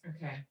again.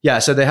 Okay. Yeah,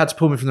 so they had to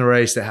pull me from the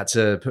race. They had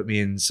to put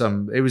me in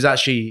it was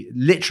actually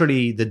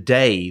literally the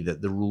day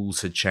that the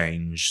rules had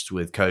changed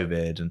with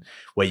COVID and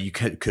where you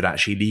could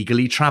actually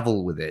legally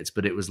travel with it.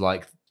 But it was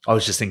like, I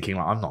was just thinking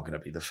like, I'm not going to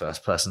be the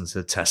first person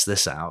to test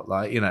this out.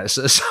 Like, you know,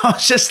 so I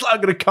was just like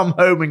going to come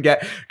home and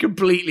get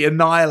completely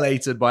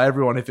annihilated by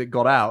everyone if it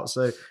got out.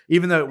 So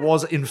even though it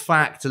was in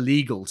fact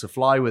illegal to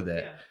fly with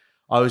it,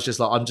 I was just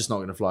like, I'm just not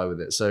going to fly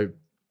with it. So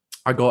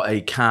I got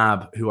a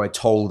cab who I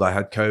told I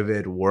had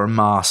COVID, wore a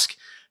mask,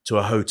 to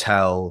a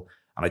hotel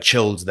and I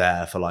chilled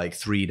there for like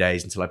 3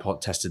 days until I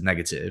tested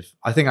negative.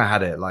 I think I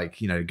had it like,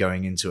 you know,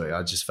 going into it,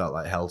 I just felt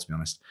like hell, to be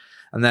honest.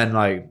 And then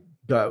like,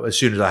 as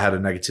soon as I had a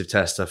negative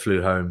test, I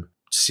flew home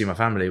to see my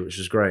family, which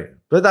was great.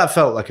 But that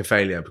felt like a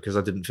failure because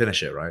I didn't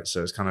finish it, right?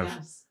 So it's kind of,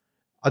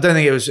 I don't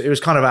think it was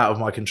kind of out of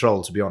my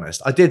control, to be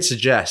honest. I did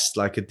suggest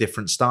like a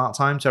different start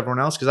time to everyone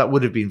else because that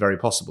would have been very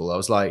possible. I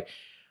was like,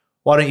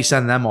 why don't you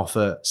send them off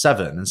at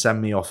 7 and send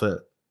me off at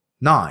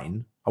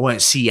 9? I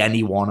won't see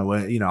anyone. I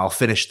won't, you know, I'll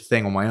finish the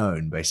thing on my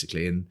own,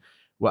 basically. And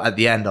at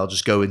the end, I'll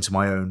just go into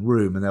my own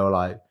room. And they were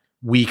like,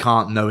 we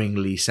can't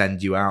knowingly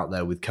send you out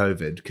there with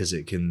COVID because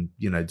it can,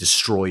 you know,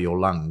 destroy your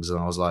lungs. And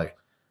I was like,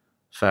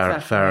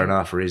 fair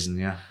enough reason,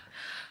 yeah.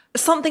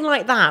 Something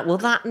like that, will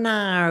that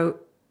now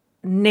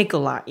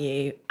niggle at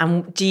you?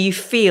 And do you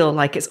feel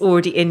like it's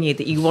already in you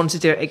that you want to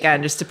do it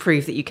again just to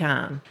prove that you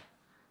can?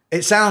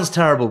 It sounds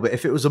terrible, but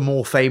if it was a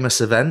more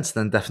famous event,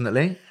 then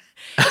definitely.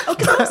 Oh,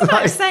 because I was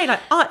about to say,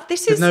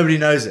 this is... nobody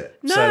knows it.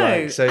 No.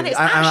 And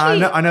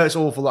I know it's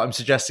awful that I'm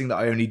suggesting that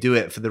I only do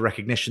it for the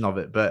recognition of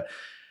it, but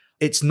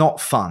it's not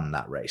fun,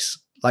 that race.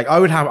 Like I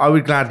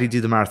would gladly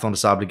do the Marathon des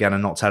Sables again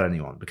and not tell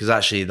anyone because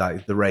actually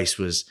like the race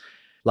was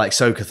like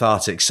so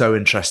cathartic, so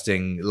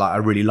interesting. Like I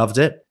really loved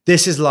it.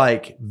 This is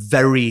like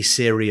very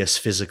serious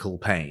physical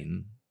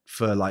pain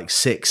for like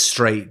 6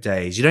 straight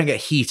days. You don't get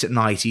heat at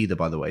night either,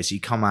 by the way. So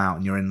you come out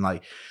and you're in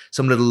like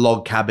some little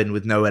log cabin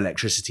with no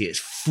electricity. It's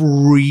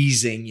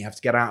freezing. You have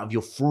to get out of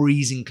your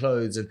freezing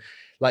clothes. And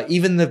like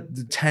even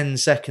the 10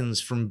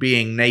 seconds from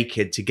being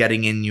naked to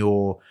getting in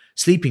your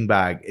sleeping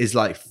bag is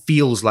like,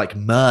 feels like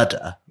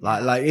murder.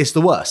 Like it's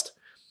the worst.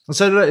 And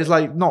so it's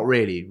like, not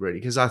really,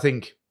 because I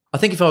think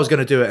if I was going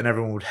to do it and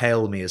everyone would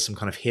hail me as some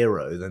kind of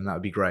hero, then that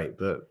would be great.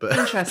 But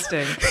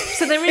interesting.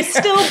 So there is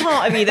still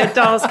part of you that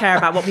does care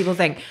about what people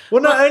think.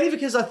 Well, no, only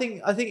because I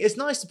think it's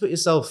nice to put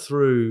yourself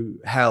through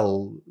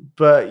hell.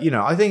 But, you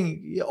know, I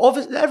think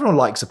obviously everyone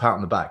likes a pat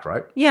on the back,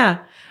 right? Yeah.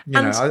 You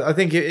know, I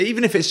think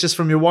even if it's just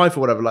from your wife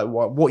or whatever, like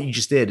what you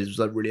just did is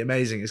like really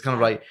amazing. It's kind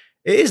of like,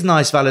 it is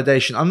nice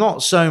validation. I'm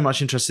not so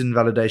much interested in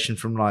validation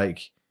from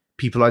like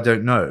people I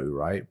don't know,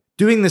 right?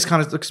 Doing this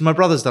kind of, because my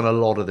brother's done a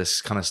lot of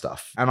this kind of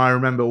stuff. And I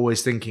remember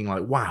always thinking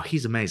like, wow,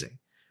 he's amazing.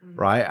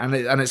 Right. And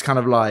it's kind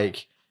of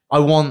like, I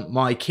want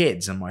my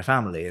kids and my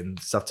family and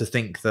stuff to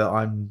think that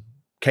I'm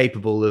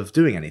capable of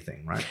doing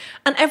anything, right?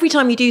 And every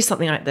time you do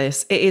something like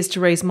this, it is to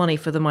raise money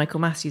for the Michael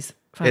Matthews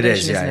Foundation. It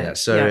is, isn't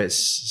it? Yeah.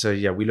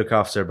 So we look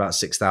after about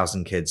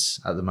 6,000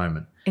 kids at the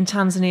moment. In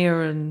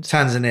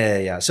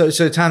Tanzania, yeah. So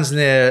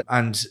Tanzania,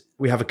 and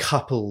we have a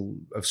couple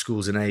of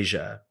schools in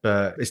Asia,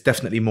 but it's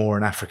definitely more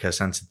an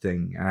Africa-centered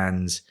thing.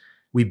 And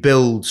we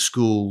build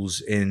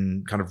schools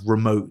in kind of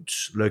remote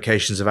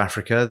locations of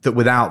Africa that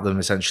without them,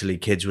 essentially,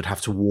 kids would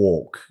have to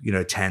walk,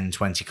 10,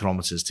 20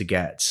 kilometers to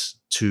get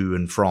to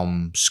and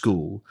from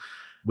school,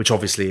 which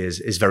obviously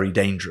is very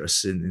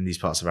dangerous in these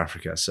parts of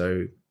Africa.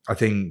 So I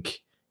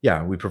think,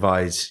 we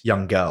provide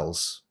young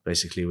girls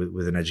basically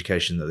with an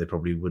education that they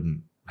probably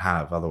wouldn't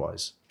have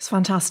otherwise. It's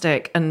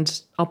fantastic.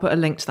 And I'll put a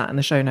link to that in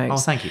the show notes. Oh,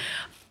 thank you.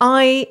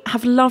 I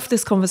have loved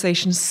this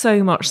conversation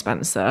so much,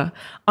 Spencer.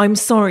 I'm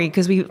sorry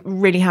because we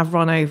really have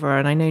run over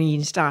and I know you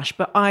need to dash,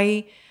 but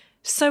I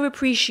so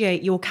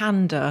appreciate your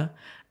candor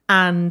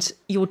and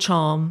your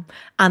charm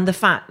and the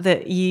fact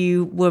that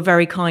you were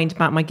very kind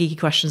about my geeky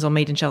questions on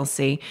Made in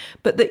Chelsea,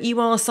 but that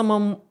you are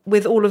someone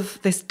with all of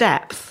this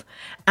depth.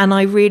 And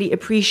I really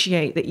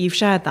appreciate that you've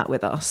shared that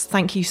with us.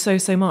 Thank you so,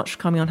 so much for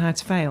coming on How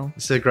to Fail.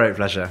 It's a great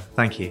pleasure.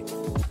 Thank you.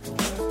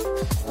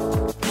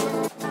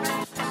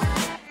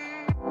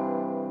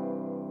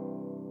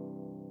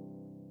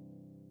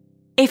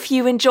 If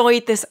you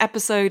enjoyed this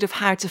episode of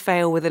How to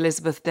Fail with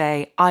Elizabeth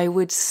Day, I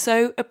would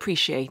so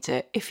appreciate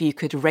it if you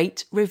could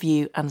rate,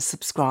 review and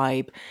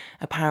subscribe.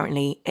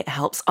 Apparently, it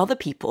helps other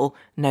people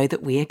know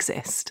that we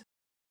exist.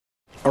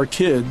 Our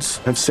kids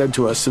have said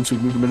to us since we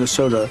moved to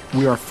Minnesota,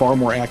 we are far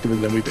more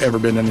active than we've ever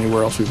been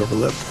anywhere else we've ever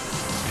lived.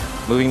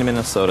 Moving to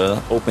Minnesota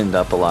opened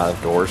up a lot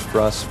of doors for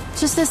us.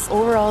 Just this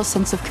overall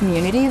sense of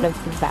community, of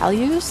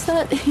values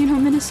that,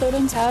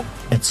 Minnesotans have.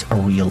 It's a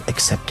real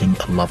accepting,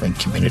 loving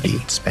community,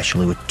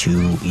 especially with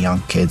 2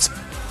 young kids.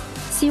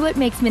 See what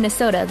makes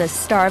Minnesota the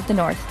star of the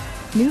North.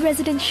 New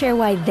residents share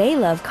why they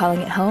love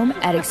calling it home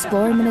at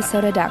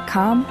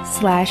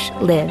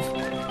exploreminnesota.com/live.